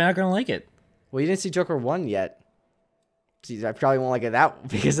 Yeah, I'm probably not going to like it. Well, you didn't see Joker 1 yet. See, I probably won't like it that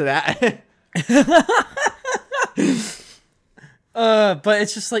because of that. But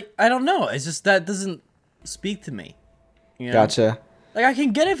it's just like, I don't know. It's just that doesn't speak to me. You know? Gotcha. Like, I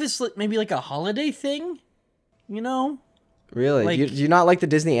can get if it's like, maybe like a holiday thing, you know? Really? Like, do you not like the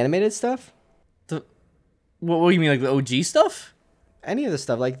Disney animated stuff? What do you mean, like the OG stuff? Any of the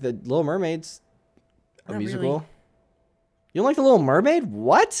stuff, like the Little Mermaid's a musical. Really. You don't like the Little Mermaid?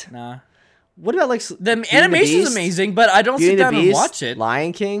 What? Nah. What about like the animation's amazing, but I don't sit down and watch it.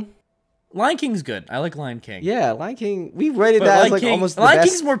 Lion King. Lion King's good. I like Lion King. Yeah, Lion King. We rated that as like almost the best. Lion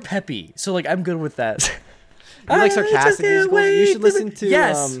King's more peppy, so like I'm good with that. You like sarcastic musicals? You should listen to.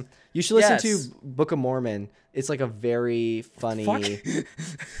 Yes. You should listen to Book of Mormon. It's like a very funny. I'm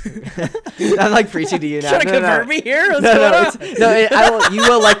like preaching to you now. Trying to convert me here? You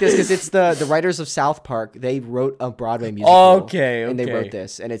will like this because it's the writers of South Park. They wrote a Broadway musical. Okay. And they wrote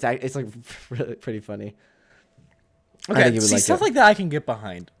this, and it's like really pretty funny. Okay, see, stuff like that I can get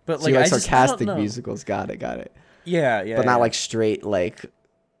behind, but like, so sarcastic musicals. Got it. Yeah. But not like straight like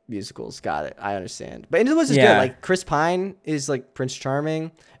musicals. Got it. I understand. But Into the Woods is good. Like Chris Pine is like Prince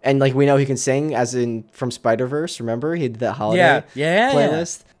Charming, and like we know he can sing, as in from Spider-Verse. Remember he did that holiday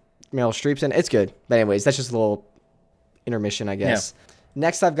playlist. Meryl Streep's in. It's good. But anyways, that's just a little intermission, I guess. Yeah.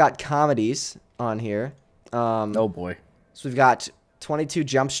 Next, I've got comedies on here. Oh boy. So we've got 22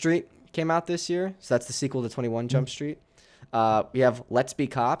 Jump Street came out this year, so that's the sequel to 21 Jump Street. We have Let's Be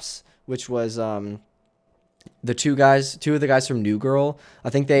Cops, which was The two of the guys from New Girl. I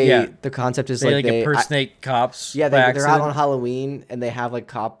think the concept is they like impersonate cops. Yeah, by they're out accident. on Halloween and they have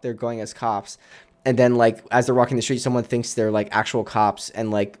like they're going as cops, and then like as they're walking the street, someone thinks they're like actual cops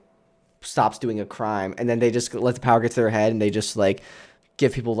and like stops doing a crime, and then they just let the power get to their head and they just like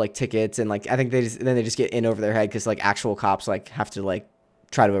give people like tickets, and like I think they just get in over their head because like actual cops like have to like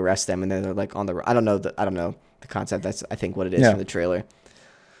try to arrest them, and then they're like on the I don't know the concept. That's I think what it is from the trailer.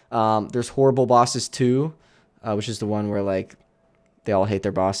 There's Horrible Bosses 2, which is the one where like they all hate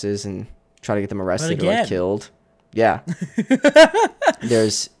their bosses and try to get them arrested or like killed. Yeah.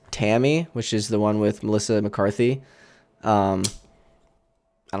 There's Tammy, which is the one with Melissa McCarthy. I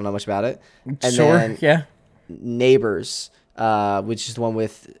don't know much about it. And then yeah. Neighbors, which is the one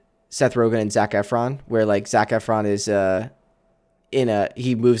with Seth Rogen and Zac Efron, where like Zac Efron is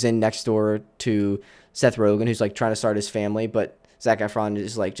he moves in next door to Seth Rogen, who's like trying to start his family, but Zac Efron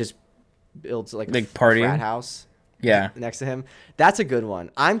is like just builds like a frat house. Yeah, next to him. That's a good one.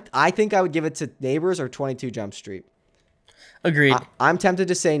 I think I would give it to Neighbors or 22 Jump Street. Agreed. I'm tempted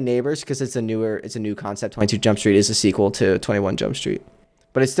to say Neighbors because it's a new concept. 22 Jump Street is a sequel to 21 Jump Street,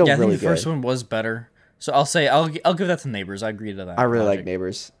 but it's still really good. I think the first one was better, so I'll give that to Neighbors. I agree to that. I really like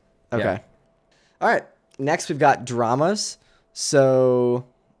Neighbors. Okay. Yeah. All right. Next we've got dramas. So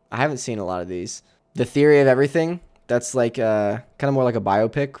I haven't seen a lot of these. The Theory of Everything. That's like kind of more like a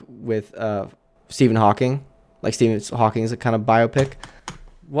biopic with Stephen Hawking. Like Stephen Hawking's a kind of biopic.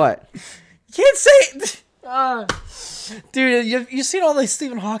 What? You can't say it. Dude, you've seen all these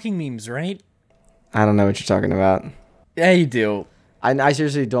Stephen Hawking memes, right? I don't know what you're talking about. Yeah, you do. I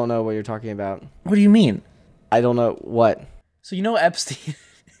seriously don't know what you're talking about. What do you mean? I don't know what. So you know Epstein?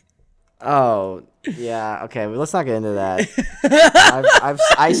 Oh, yeah. Okay, well, let's not get into that.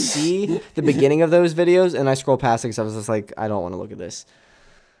 I see the beginning of those videos and I scroll past it because I was just like, I don't want to look at this.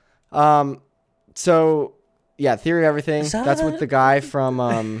 So yeah, Theory of Everything. That's with the guy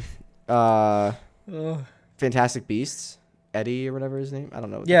from Fantastic Beasts, Eddie or whatever his name. I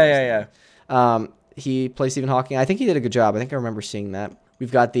don't know. Yeah. He plays Stephen Hawking. I think he did a good job. I think I remember seeing that.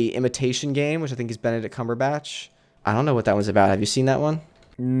 We've got The Imitation Game, which I think is Benedict Cumberbatch. I don't know what that one's about. Have you seen that one?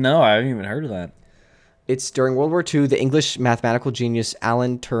 No, I haven't even heard of that. It's during World War II. The English mathematical genius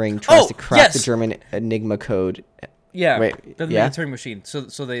Alan Turing tries to crack the German Enigma code. Yeah. Wait. The Turing machine.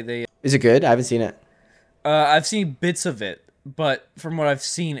 So they. Is it good? I haven't seen it. I've seen bits of it, but from what I've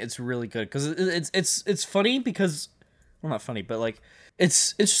seen, it's really good because it's funny because, well, not funny, but like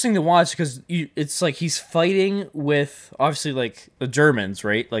it's interesting to watch because it's like he's fighting with obviously like the Germans,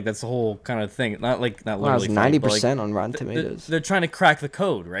 right? Like that's the whole kind of thing. Not literally 90% on Rotten Tomatoes. They're trying to crack the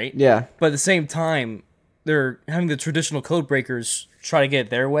code, right? Yeah. But at the same time, they're having the traditional code breakers try to get it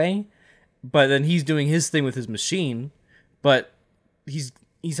their way, but then he's doing his thing with his machine, but he's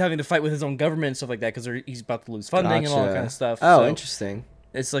having to fight with his own government and stuff like that because he's about to lose funding and all that kind of stuff. Oh, so interesting.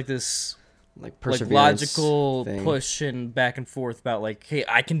 It's like this like logical thing. push and back and forth about like, hey,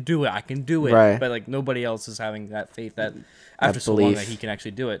 I can do it. Right. But like nobody else is having that faith that after so long that he can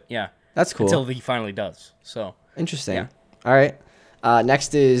actually do it. Yeah. That's cool. Until he finally does. So interesting. Yeah. All right.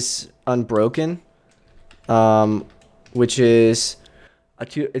 Next is Unbroken, which is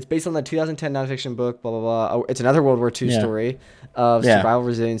it's based on the 2010 nonfiction book, blah, blah, blah. Oh, it's another World War II story of survival,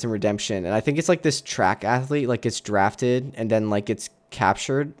 resilience, and redemption. And I think it's like this track athlete, like gets drafted and then like gets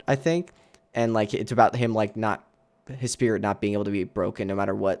captured, I think. And like it's about him like his spirit not being able to be broken no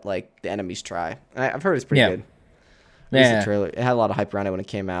matter what like the enemies try. I've heard it's pretty good. Yeah. The trailer. It had a lot of hype around it when it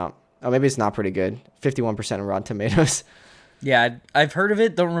came out. Oh, maybe it's not pretty good. 51% on Rotten Tomatoes. Yeah, I've heard of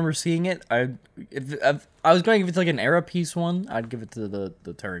it. Don't remember seeing it. I was going to give it to like an era piece one. I'd give it to the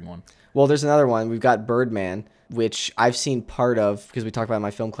Turing one. Well, there's another one. We've got Birdman, which I've seen part of because we talked about it in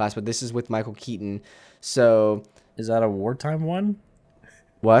my film class, but this is with Michael Keaton. So is that a wartime one?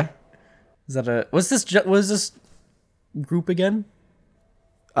 What? Is that what is this group again?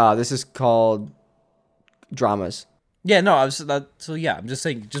 This is called Dramas. Yeah, no, I'm just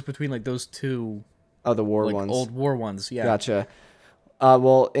saying just between like those two. Oh, the war like ones. Old war ones, yeah. Gotcha.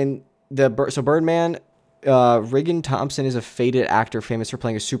 Well, in Birdman, Regan Thompson is a faded actor famous for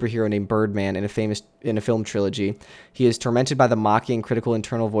playing a superhero named Birdman in a film trilogy. He is tormented by the mocking and critical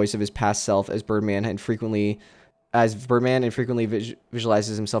internal voice of his past self as Birdman and frequently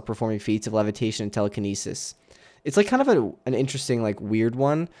visualizes himself performing feats of levitation and telekinesis. It's like kind of an interesting, like weird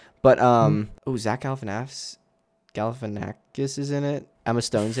one, but Zach Galifianakis is in it. Emma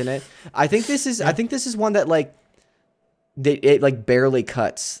Stone's in it. I think this is one that like it like barely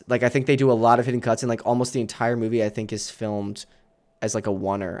cuts. Like I think they do a lot of hidden cuts and like almost the entire movie I think is filmed as like a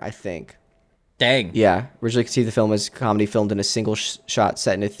oneer, I think. Dang. Yeah. Originally conceived the film as comedy filmed in a single shot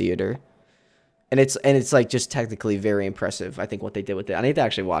set in a theater. And it's like just technically very impressive. I think what they did with it. I need to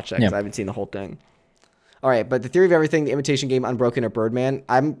actually watch that because I haven't seen the whole thing. All right, but The Theory of Everything, The Imitation Game, Unbroken, or Birdman.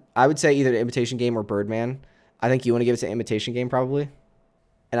 I would say either The Imitation Game or Birdman. I think you want to give it to Imitation Game probably,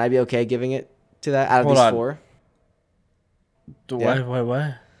 and I'd be okay giving it to that out of these four.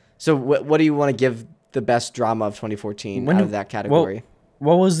 Why? So what do you want to give the best drama of 2014 out of that category?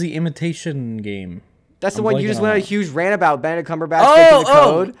 What was The Imitation Game? That's the one you just went on a huge rant about. Benedict Cumberbatch breaking the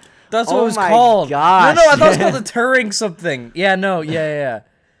code. That's what it was called. Gosh. No, I thought it was called the Turing something. Yeah.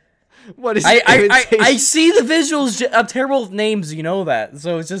 What is I see the visuals of terrible names, you know that.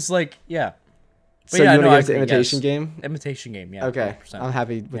 So it's just like, yeah. But so you want to give it to Imitation Game? Imitation Game, yeah. Okay, 100%. I'm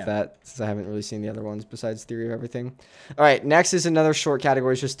happy with that since I haven't really seen the other ones besides Theory of Everything. All right, next is another short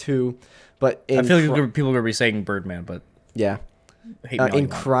category. It's just two. But I feel like people are going to be saying Birdman, but... Yeah. In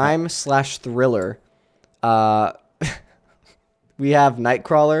crime/thriller, we have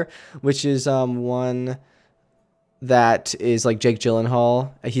Nightcrawler, which is one that is like Jake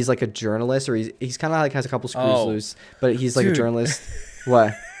Gyllenhaal. He's like a journalist, or he's kind of like has a couple screws loose, but he's like a journalist.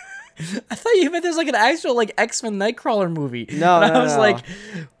 What? I thought you meant there's like an actual like X-Men Nightcrawler movie. No, I was like,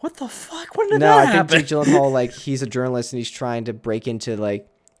 what the fuck? When did that happen? I think Jake Gyllenhaal, like, he's a journalist and he's trying to break into like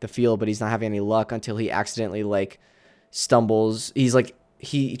the field, but he's not having any luck until he accidentally like stumbles. He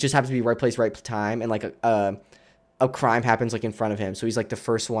just happens to be right place, right time, and like a crime happens like in front of him. So he's like the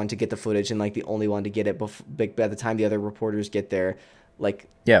first one to get the footage and like the only one to get it by the time the other reporters get there, like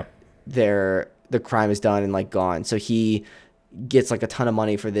the crime is done and like gone. So he gets like a ton of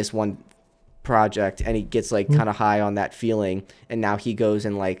money for this one project, and he gets like kind of high on that feeling, and now he goes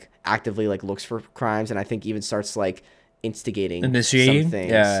and like actively like looks for crimes, and I think even starts like initiating some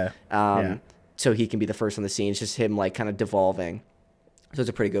things. So he can be the first on the scene. It's just him like kind of devolving. So it's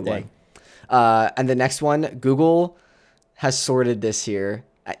a pretty good one. And the next one, Google has sorted this here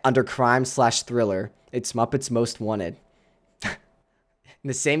under crime/thriller. It's Muppets Most Wanted. In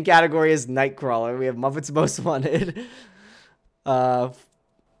the same category as Nightcrawler, we have Muppets Most Wanted.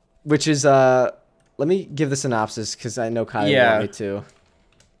 Which is let me give the synopsis because I know Kylie wanted me to.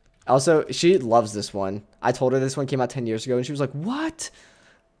 Also, she loves this one. I told her this one came out 10 years ago, and she was like, "What?"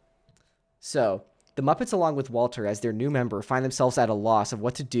 So, the Muppets, along with Walter as their new member, find themselves at a loss of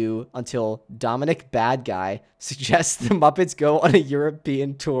what to do until Dominic Bad Guy suggests the Muppets go on a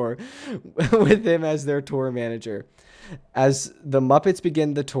European tour with him as their tour manager. As the Muppets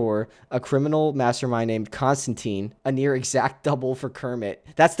begin the tour, a criminal mastermind named Constantine, a near exact double for Kermit.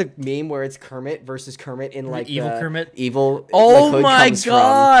 That's the meme where it's Kermit versus Kermit in like evil Kermit. Evil. Oh my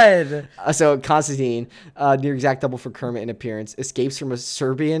god! So Constantine, near exact double for Kermit in appearance, escapes from a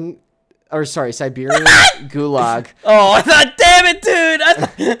Siberian gulag. Oh, I thought, damn it, dude!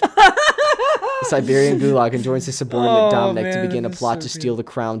 Siberian gulag, and joins his subordinate Dominic to begin a plot to steal the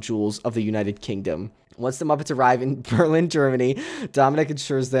crown jewels of the United Kingdom. Once the Muppets arrive in Berlin, Germany, Dominic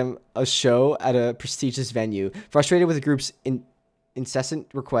ensures them a show at a prestigious venue. Frustrated with the group's incessant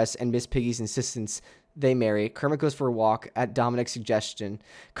requests and Miss Piggy's insistence they marry, Kermit goes for a walk at Dominic's suggestion.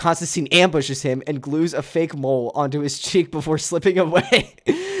 Constantine ambushes him and glues a fake mole onto his cheek before slipping away.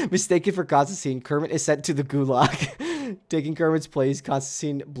 Mistaken for Constantine, Kermit is sent to the gulag. Taking Kermit's place,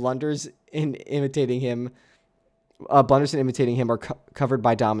 Constantine blunders in imitating him are covered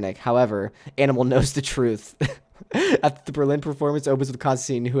by Dominic. However, Animal knows the truth. After the Berlin performance opens with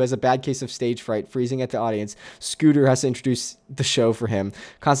Constantine, who has a bad case of stage fright, freezing at the audience, Scooter has to introduce the show for him.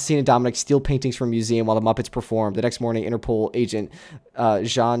 Constantine and Dominic steal paintings from a museum while the Muppets perform. The next morning, Interpol agent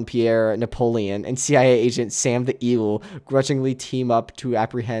Jean-Pierre Napoleon and CIA agent Sam the Eagle grudgingly team up to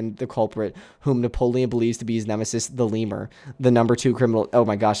apprehend the culprit, whom Napoleon believes to be his nemesis, the Lemur, the number 2 criminal. Oh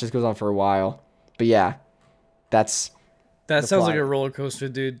my gosh, this goes on for a while. But yeah. That sounds like a roller coaster,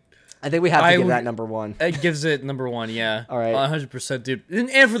 dude. I think we have to give that number 1. It gives it number 1, yeah. All right. 100%, dude.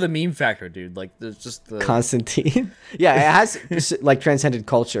 And for the meme factor, dude. Like, there's just the... Constantine. Yeah, it has, like, transcended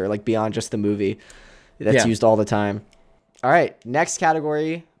culture, like, beyond just the movie. That's used all the time. All right, next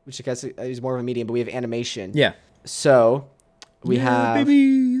category, which I guess is more of a medium, but we have animation. Yeah. So, we have...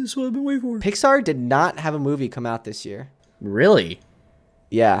 baby, that's what I've been waiting for. Pixar did not have a movie come out this year. Really?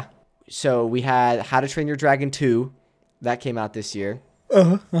 Yeah. So we had How to Train Your Dragon 2. That came out this year.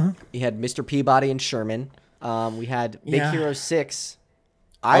 We had Mr. Peabody and Sherman. We had Big Hero 6.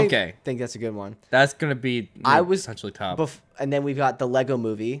 I think that's a good one. That's going to be potentially top. And then we've got the Lego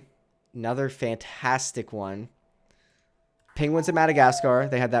Movie. Another fantastic one. Penguins of Madagascar.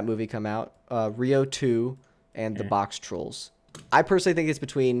 They had that movie come out. Rio 2 and The Box Trolls. I personally think it's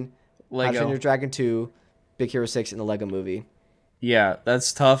between How to Train Your Dragon 2, Big Hero 6, and the Lego Movie. Yeah,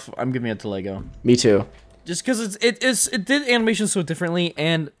 that's tough. I'm giving it to Lego. Me too. Just because it did animation so differently,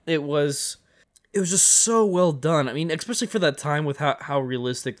 and it it was just so well done. I mean, especially for that time with how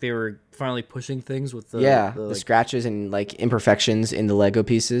realistic they were finally pushing things with the like, scratches and like imperfections in the Lego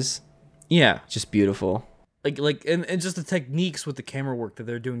pieces. Yeah, Just beautiful. and just the techniques with the camera work that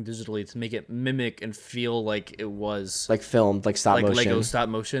they're doing digitally to make it mimic and feel like it was Like filmed, like stop like motion. Lego stop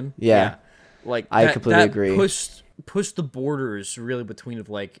motion. Yeah. Like I completely agree. Pushed the borders really between of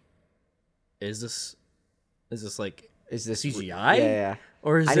like, is this like Is this CGI? Yeah.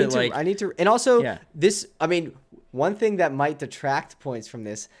 Or is I it need like to, I need to, and also Yeah. this. I mean, one thing that might detract points from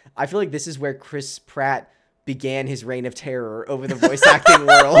this, I feel like this is where Chris Pratt began his reign of terror over the voice acting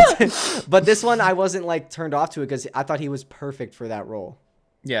world. But this one, I wasn't like turned off to it because I thought he was perfect for that role.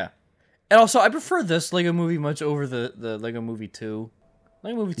 Yeah. And also, I prefer this Lego Movie much over the Lego Movie 2.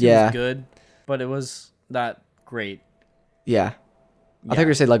 Lego Movie 2 was good, but it was not great. Yeah. I thought you were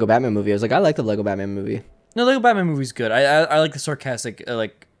gonna say Lego Batman movie. I was like, I like the Lego Batman movie. No, Lego Batman movie's good. I like the sarcastic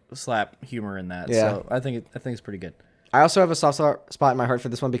like slap humor in that. Yeah. So I think it's pretty good. I also have a soft spot in my heart for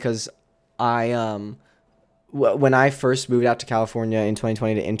this one because I when I first moved out to California in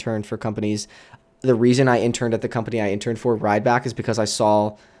 2020 to intern for companies, the reason I interned at the company I interned for, Rideback, is because I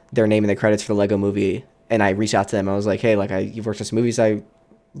saw their name in the credits for the Lego Movie, and I reached out to them. I was like, hey, like you've worked on some movies I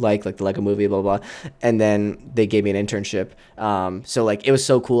like the Lego Movie, blah, blah, blah. And then they gave me an internship. So like it was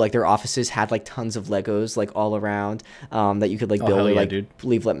so cool. Like their offices had like tons of Legos like all around that you could like build or like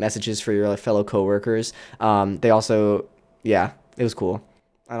leave messages for your fellow coworkers. They also, yeah, it was cool.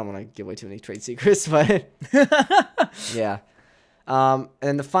 I don't want to give away too many trade secrets, but yeah. And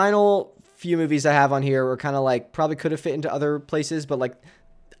then the final few movies I have on here were kind of like probably could have fit into other places, but like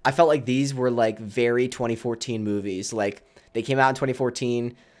I felt like these were like very 2014 movies. Like they came out in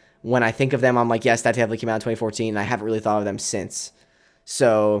 2014. When I think of them, I'm like, yes, that definitely came out in 2014, and I haven't really thought of them since.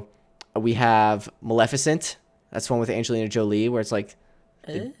 So we have Maleficent. That's one with Angelina Jolie, where it's like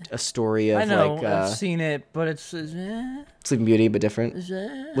a story of I know, like I've seen it, but it's Sleeping Beauty, but different.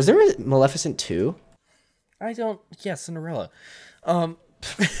 Was there a Maleficent 2? I don't. Yeah, Cinderella. Oh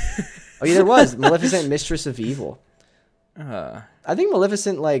yeah, there was Maleficent, Mistress of Evil. I think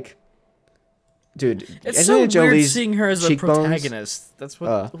Maleficent, like, dude, it's Angelina so weird Jolie's seeing her as a cheekbones, protagonist. That's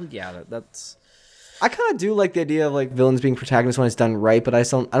what. That's. I kind of do like the idea of like villains being protagonists when it's done right, but I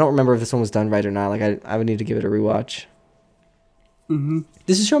don't remember if this one was done right or not. Like I would need to give it a rewatch.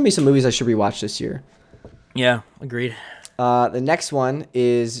 This is showing me some movies I should rewatch this year. Yeah, agreed. The next one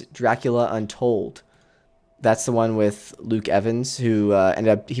is Dracula Untold. That's the one with Luke Evans, who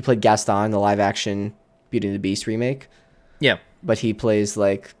he played Gaston in the live action Beauty and the Beast remake. Yeah. But he plays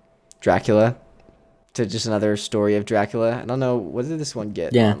like Dracula, to just another story of Dracula. I don't know, what did this one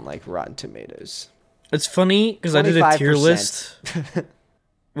get on like Rotten Tomatoes? It's funny because I did a tier list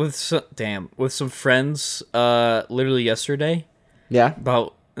with some friends literally yesterday. Yeah.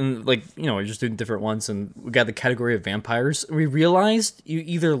 About like, you know, we're just doing different ones, and we got the category of vampires. We realized you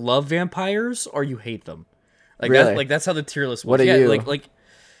either love vampires or you hate them. Like really? That's how the tier list was. What are you?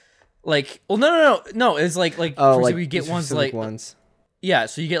 Like well no, it's like oh, for like we get ones like like yeah,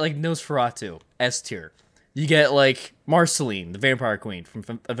 so you get like Nosferatu, S tier. You get like Marceline, the vampire queen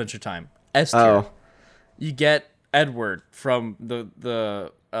from Adventure Time, S tier. Oh. You get Edward from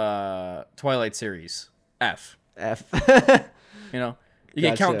the Twilight series, F. You know, you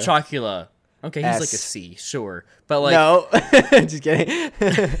get Count Chocula. Okay, he's like a C, sure, but like no, just kidding.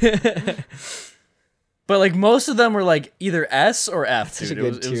 But like most of them were like either S or F, dude.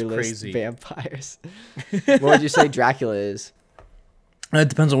 It was crazy. Vampires. What would you say Dracula is? It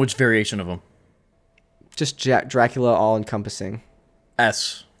depends on which variation of them. Just Dracula, all encompassing.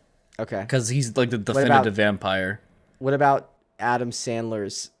 S. Okay. Because he's like the definitive vampire. What about Adam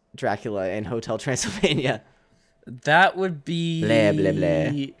Sandler's Dracula in Hotel Transylvania? That would be blah blah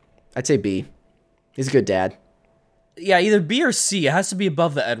blah. I'd say B. He's a good dad. Yeah, either B or C. It has to be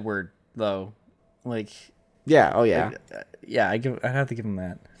above the Edward though. Like. Yeah. Oh yeah. I'd have to give him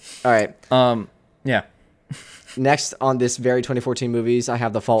that. All right. Yeah. Next on this very 2014 movies, I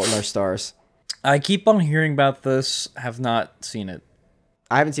have The Fault in Our Stars. I keep on hearing about this. Have not seen it.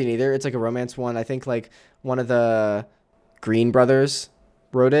 I haven't seen it either. It's like a romance one. I think like one of the Green brothers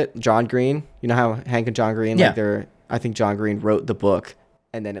wrote it. John Green. You know how Hank and John Green, I think John Green wrote the book,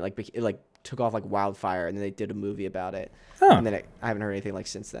 and then it took off like wildfire, and then they did a movie about it. Oh. And then I haven't heard anything like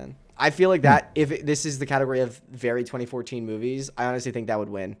since then. I feel like that if this is the category of very 2014 movies, I honestly think that would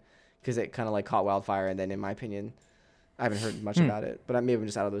win because it kind of like caught wildfire, and then in my opinion, I haven't heard much about it, but maybe I'm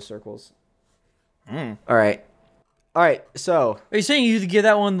just out of those circles. All right. So are you saying you give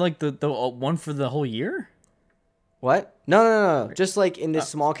that one like the one for the whole year? What? No. Just like in this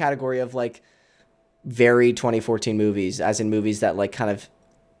small category of like very 2014 movies, as in movies that like kind of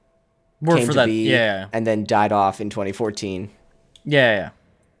More came for to that, be yeah. and then died off in 2014. Yeah.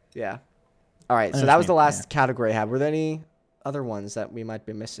 Yeah. All right, so that was the last category I had. Were there any other ones that we might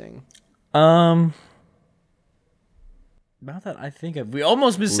be missing? Now that I think of, we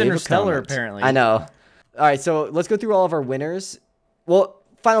almost missed Leave a Interstellar, comment. apparently. I know. All right, so let's go through all of our winners. Well,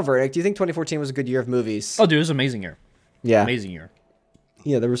 final verdict. Do you think 2014 was a good year of movies? Oh, dude, it was an amazing year. Yeah. Amazing year.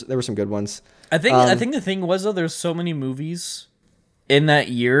 Yeah, there were some good ones. I think the thing was, though, there's so many movies in that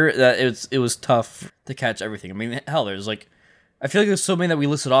year that it was tough to catch everything. I mean, hell, there's like, I feel like there's so many that we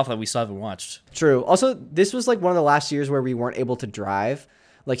listed off that we still haven't watched. True. Also, this was like one of the last years where we weren't able to drive.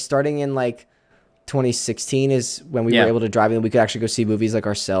 Like starting in like 2016 is when we were able to drive and we could actually go see movies like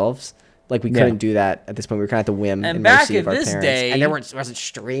ourselves. Like we couldn't do that at this point. We were kind of at the whim and mercy of our parents. And there wasn't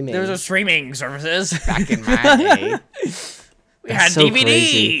streaming. There was no streaming services back in my day. We had so DVDs.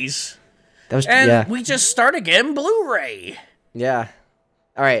 Crazy. That was we just started getting Blu-ray. Yeah.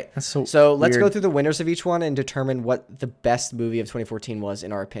 All right. That's so let's weird. go through the winners of each one and determine what the best movie of 2014 was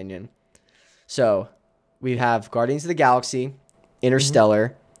in our opinion. So we have Guardians of the Galaxy,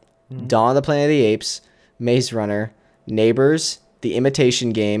 Interstellar, Dawn of the Planet of the Apes, Maze Runner, Neighbors, The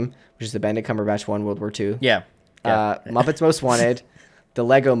Imitation Game, which is the Benedict Cumberbatch one, World War II. Yeah. Muppets Most Wanted, The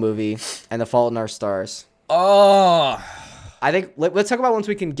Lego Movie, and The Fault in Our Stars. Oh. I think let's talk about ones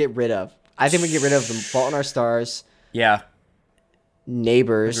we can get rid of. I think we can get rid of The Fault in Our Stars. Yeah.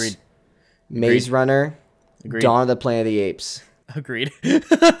 Neighbors. Agreed. Maze Runner. Agreed. Dawn of the Planet of the Apes. Agreed.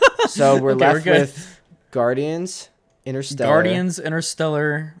 So we're Okay, left we're good. with Guardians, Interstellar,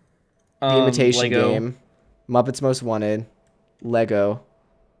 Interstellar, The Imitation Lego. Game, Muppets Most Wanted, Lego,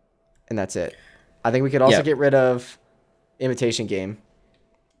 and that's it. I think we could also get rid of Imitation Game.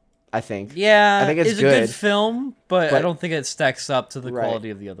 I think. Yeah, I think it's a good good film, but I don't think it stacks up to the Right. quality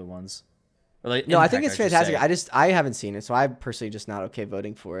of the other ones. Or like, No, I think it's should fantastic. say. I haven't seen it, so I'm personally just not okay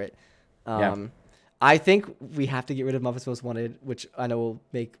voting for it. Yeah. I think we have to get rid of Muppets Most Wanted, which I know will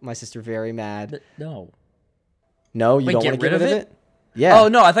make my sister very mad. But no. No, you Wait, don't get want to get rid rid of of it? Yeah. Oh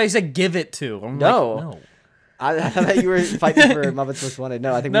no, I thought you said give it to. I'm No. like, no. I thought you were fighting for Muppets Most Wanted.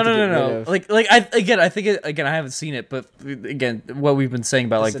 No, I think we have to get rid of Like I haven't seen it, but again, what we've been saying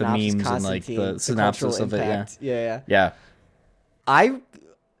about like the synopsis, memes and like Constantine, the synopsis cultural of it. Yeah. impact. Yeah. Yeah.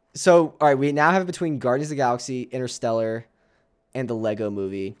 So all right, we now have it between Guardians of the Galaxy, Interstellar, and the Lego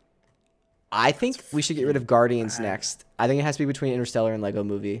Movie. I think we should get rid of Guardians next. I think it has to be between Interstellar and Lego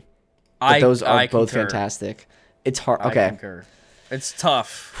Movie. But those are both concur. fantastic. It's hard. I Okay. concur. It's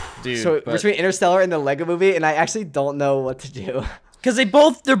tough, dude. So between Interstellar and the Lego Movie, and I actually don't know what to do. because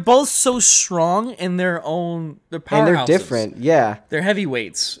they're both so strong in their own, they're powerhouses. And they're different. Yeah. They're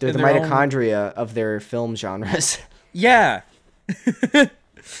heavyweights. They're in the their own- mitochondria of their film genres. Yeah.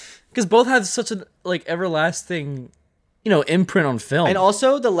 Because both have such a like everlasting, imprint on film. And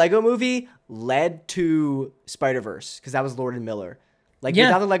also, the Lego Movie led to Spider-Verse because that was Lord and Miller. Like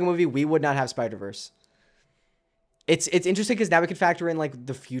without the Lego Movie, we would not have Spider-Verse. It's interesting because now we can factor in like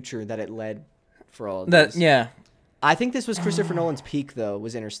the future that it led for all of this. Yeah. I think this was Christopher Nolan's peak though.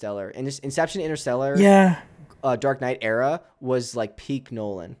 Was Interstellar and Inception, Interstellar, Yeah. Dark Knight era was like peak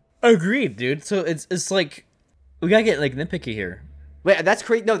Nolan. Agreed, dude. So it's like we gotta get like nitpicky here. Wait, that's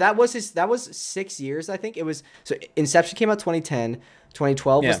crazy. No, that was 6 years. I think it was. So Inception came out 2010.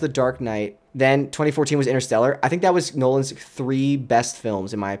 2012 was The Dark Knight. Then 2014 was Interstellar. I think that was Nolan's 3 best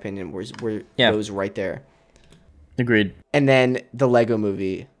films in my opinion. Were those right there? Agreed. And then the Lego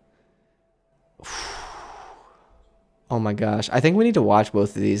Movie. Oh my gosh. I think we need to watch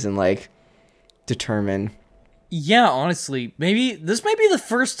both of these and like determine. Yeah, honestly, maybe this might be the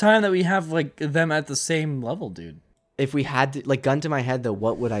first time that we have like them at the same level, dude. If we had to, like, gun to my head though,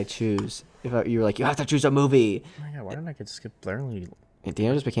 what would I choose? If you were like, you have to choose a movie. Oh my god, why didn't I just get blurry?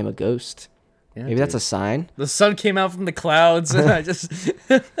 Daniel just became a ghost. Yeah, Maybe that's a sign. The sun came out from the clouds, and I just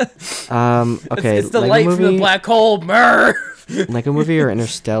Okay, it's the Lego light movie, from the black hole. Lego Movie or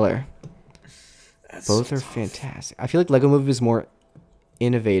Interstellar? Both are fantastic. I feel like Lego Movie is more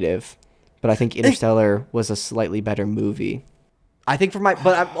innovative, but I think Interstellar was a slightly better movie. I think but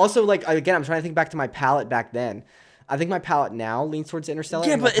I'm also like, again, I'm trying to think back to my palette back then. I think my palette now leans towards Interstellar.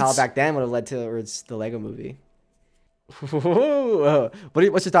 Yeah, and my but palette back then would have led towards the Lego Movie. What's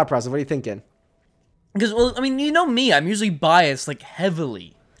your thought process? What are you thinking? Because, well, I mean, you know me, I'm usually biased like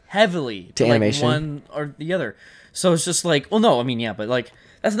heavily To like animation? one or the other. So it's just like, well, no, I mean, yeah, but like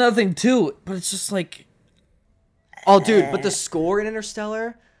that's another thing too. But it's just like, Oh, dude, but the score in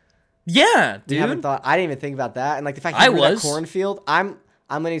Interstellar. yeah, You haven't dude. thought. I didn't even think about that. And like the fact I that that was. cornfield, I'm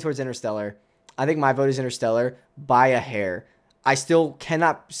leaning towards Interstellar. I think my vote is Interstellar by a hair. I still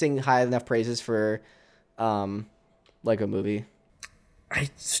cannot sing high enough praises for Lego Movie.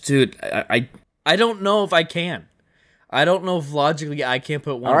 Dude, I don't know if I can. I don't know if logically I can't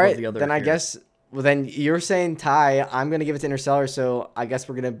put one above the other. Then I guess. Well, then you're saying tie. I'm gonna give it to Interstellar. So I guess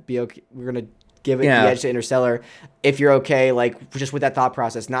we're gonna be okay. We're gonna give it the edge to Interstellar. If you're okay, like just with that thought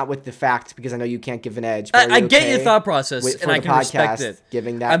process, not with the fact, because I know you can't give an edge. I get your thought process, and I can respect it.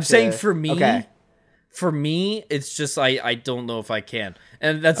 Giving that. I'm saying for me. Okay. For me, it's just I don't know if I can,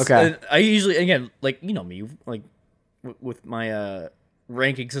 and that's okay. I usually, again, like you know me, like with my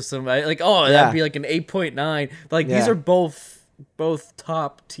ranking system, that'd be like an 8.9. But like these are both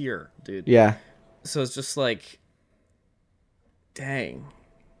top tier, dude. Yeah. So it's just like, dang.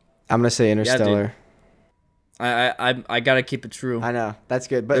 I'm gonna say Interstellar. Yeah, I gotta keep it true. I know that's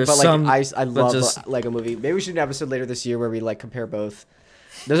good, but like I love Lego Movie. Maybe we should do an episode later this year where we like compare both.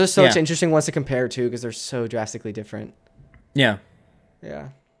 Those are such interesting ones to compare too because they're so drastically different. Yeah. Yeah.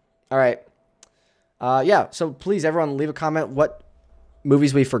 All right. So please, everyone, leave a comment what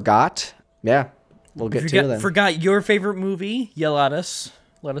movies we forgot. Yeah, we'll get to them. Forgot your favorite movie? Yell at us.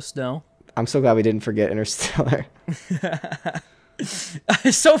 Let us know. I'm so glad we didn't forget Interstellar.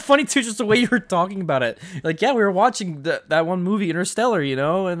 It's so funny too, just the way you were talking about it. Like, yeah, we were watching that one movie, Interstellar, you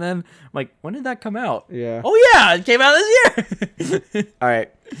know, and then I'm like, when did that come out? Yeah. Oh yeah, it came out this year. All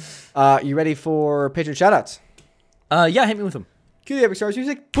right. You ready for Patreon shoutouts? Yeah, hit me with them. Cue the Epic Stars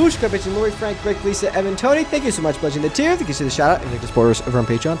music. Pushka, Bitchin, Lori, Frank, Greg, Lisa, Evan, Tony. Thank you so much, pledging the tier. Thank you for the shout out. And thank you to supporters over on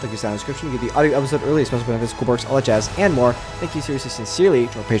Patreon. Thank you to the description to get the audio episode early, special benefits, cool perks, all that jazz, and more. Thank you seriously, sincerely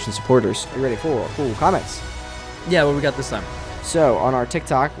to our Patreon supporters. Are you ready for cool comments? Yeah, what we got this time? So on our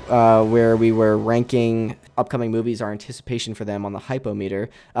TikTok, where we were ranking upcoming movies, our anticipation for them on the Hypometer,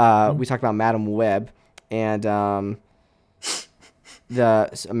 we talked about Madam Web, and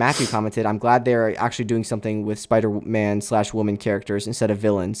Matthew commented, "I'm glad they're actually doing something with Spider-Man/woman characters instead of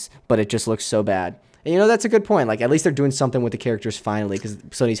villains, but it just looks so bad." And you know, that's a good point. Like, at least they're doing something with the characters finally, because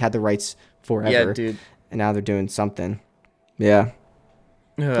Sony's had the rights forever. Yeah, dude. And now they're doing something. Yeah.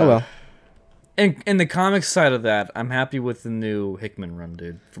 Oh well. In the comics side of that, I'm happy with the new Hickman run,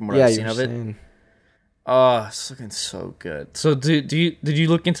 dude. From what I've seen of it. Oh, it's looking so good. So did you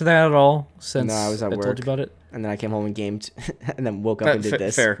look into that at all since no, I was at work. Told you about it? And then I came home and gamed, and then woke up and did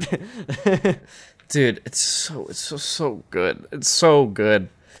this. Fair. Dude, it's so good. It's so good.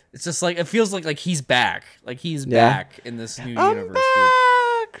 It's just like, it feels like he's back. Like he's back in this new universe,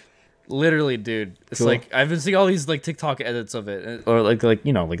 dude. Literally, dude. It's cool. Like, I've been seeing all these like TikTok edits of it, or like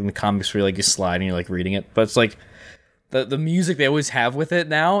you know, like in the comics where like you slide and you're like reading it, but it's like the music they always have with it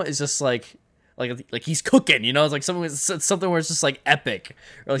now is just like he's cooking, you know. It's like something where it's just like epic,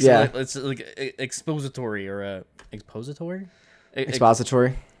 or like it's like expository or expository.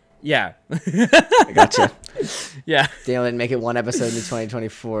 Expository. Yeah. I gotcha. Yeah. Daniel didn't make it one episode in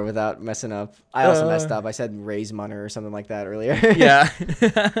 2024 without messing up. I also messed up. I said Ray's Munner or something like that earlier. Yeah.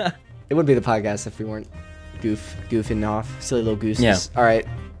 It wouldn't be the podcast if we weren't goofing off. Silly little gooses. Yeah. All right.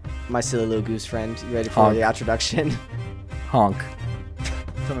 My silly little goose friend. You ready for the introduction? Honk.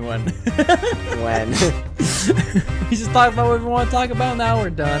 Tell me when. When? We just talked about what we want to talk about. Now we're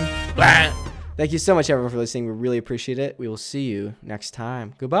done. Thank you so much, everyone, for listening. We really appreciate it. We will see you next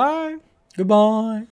time. Goodbye. Goodbye.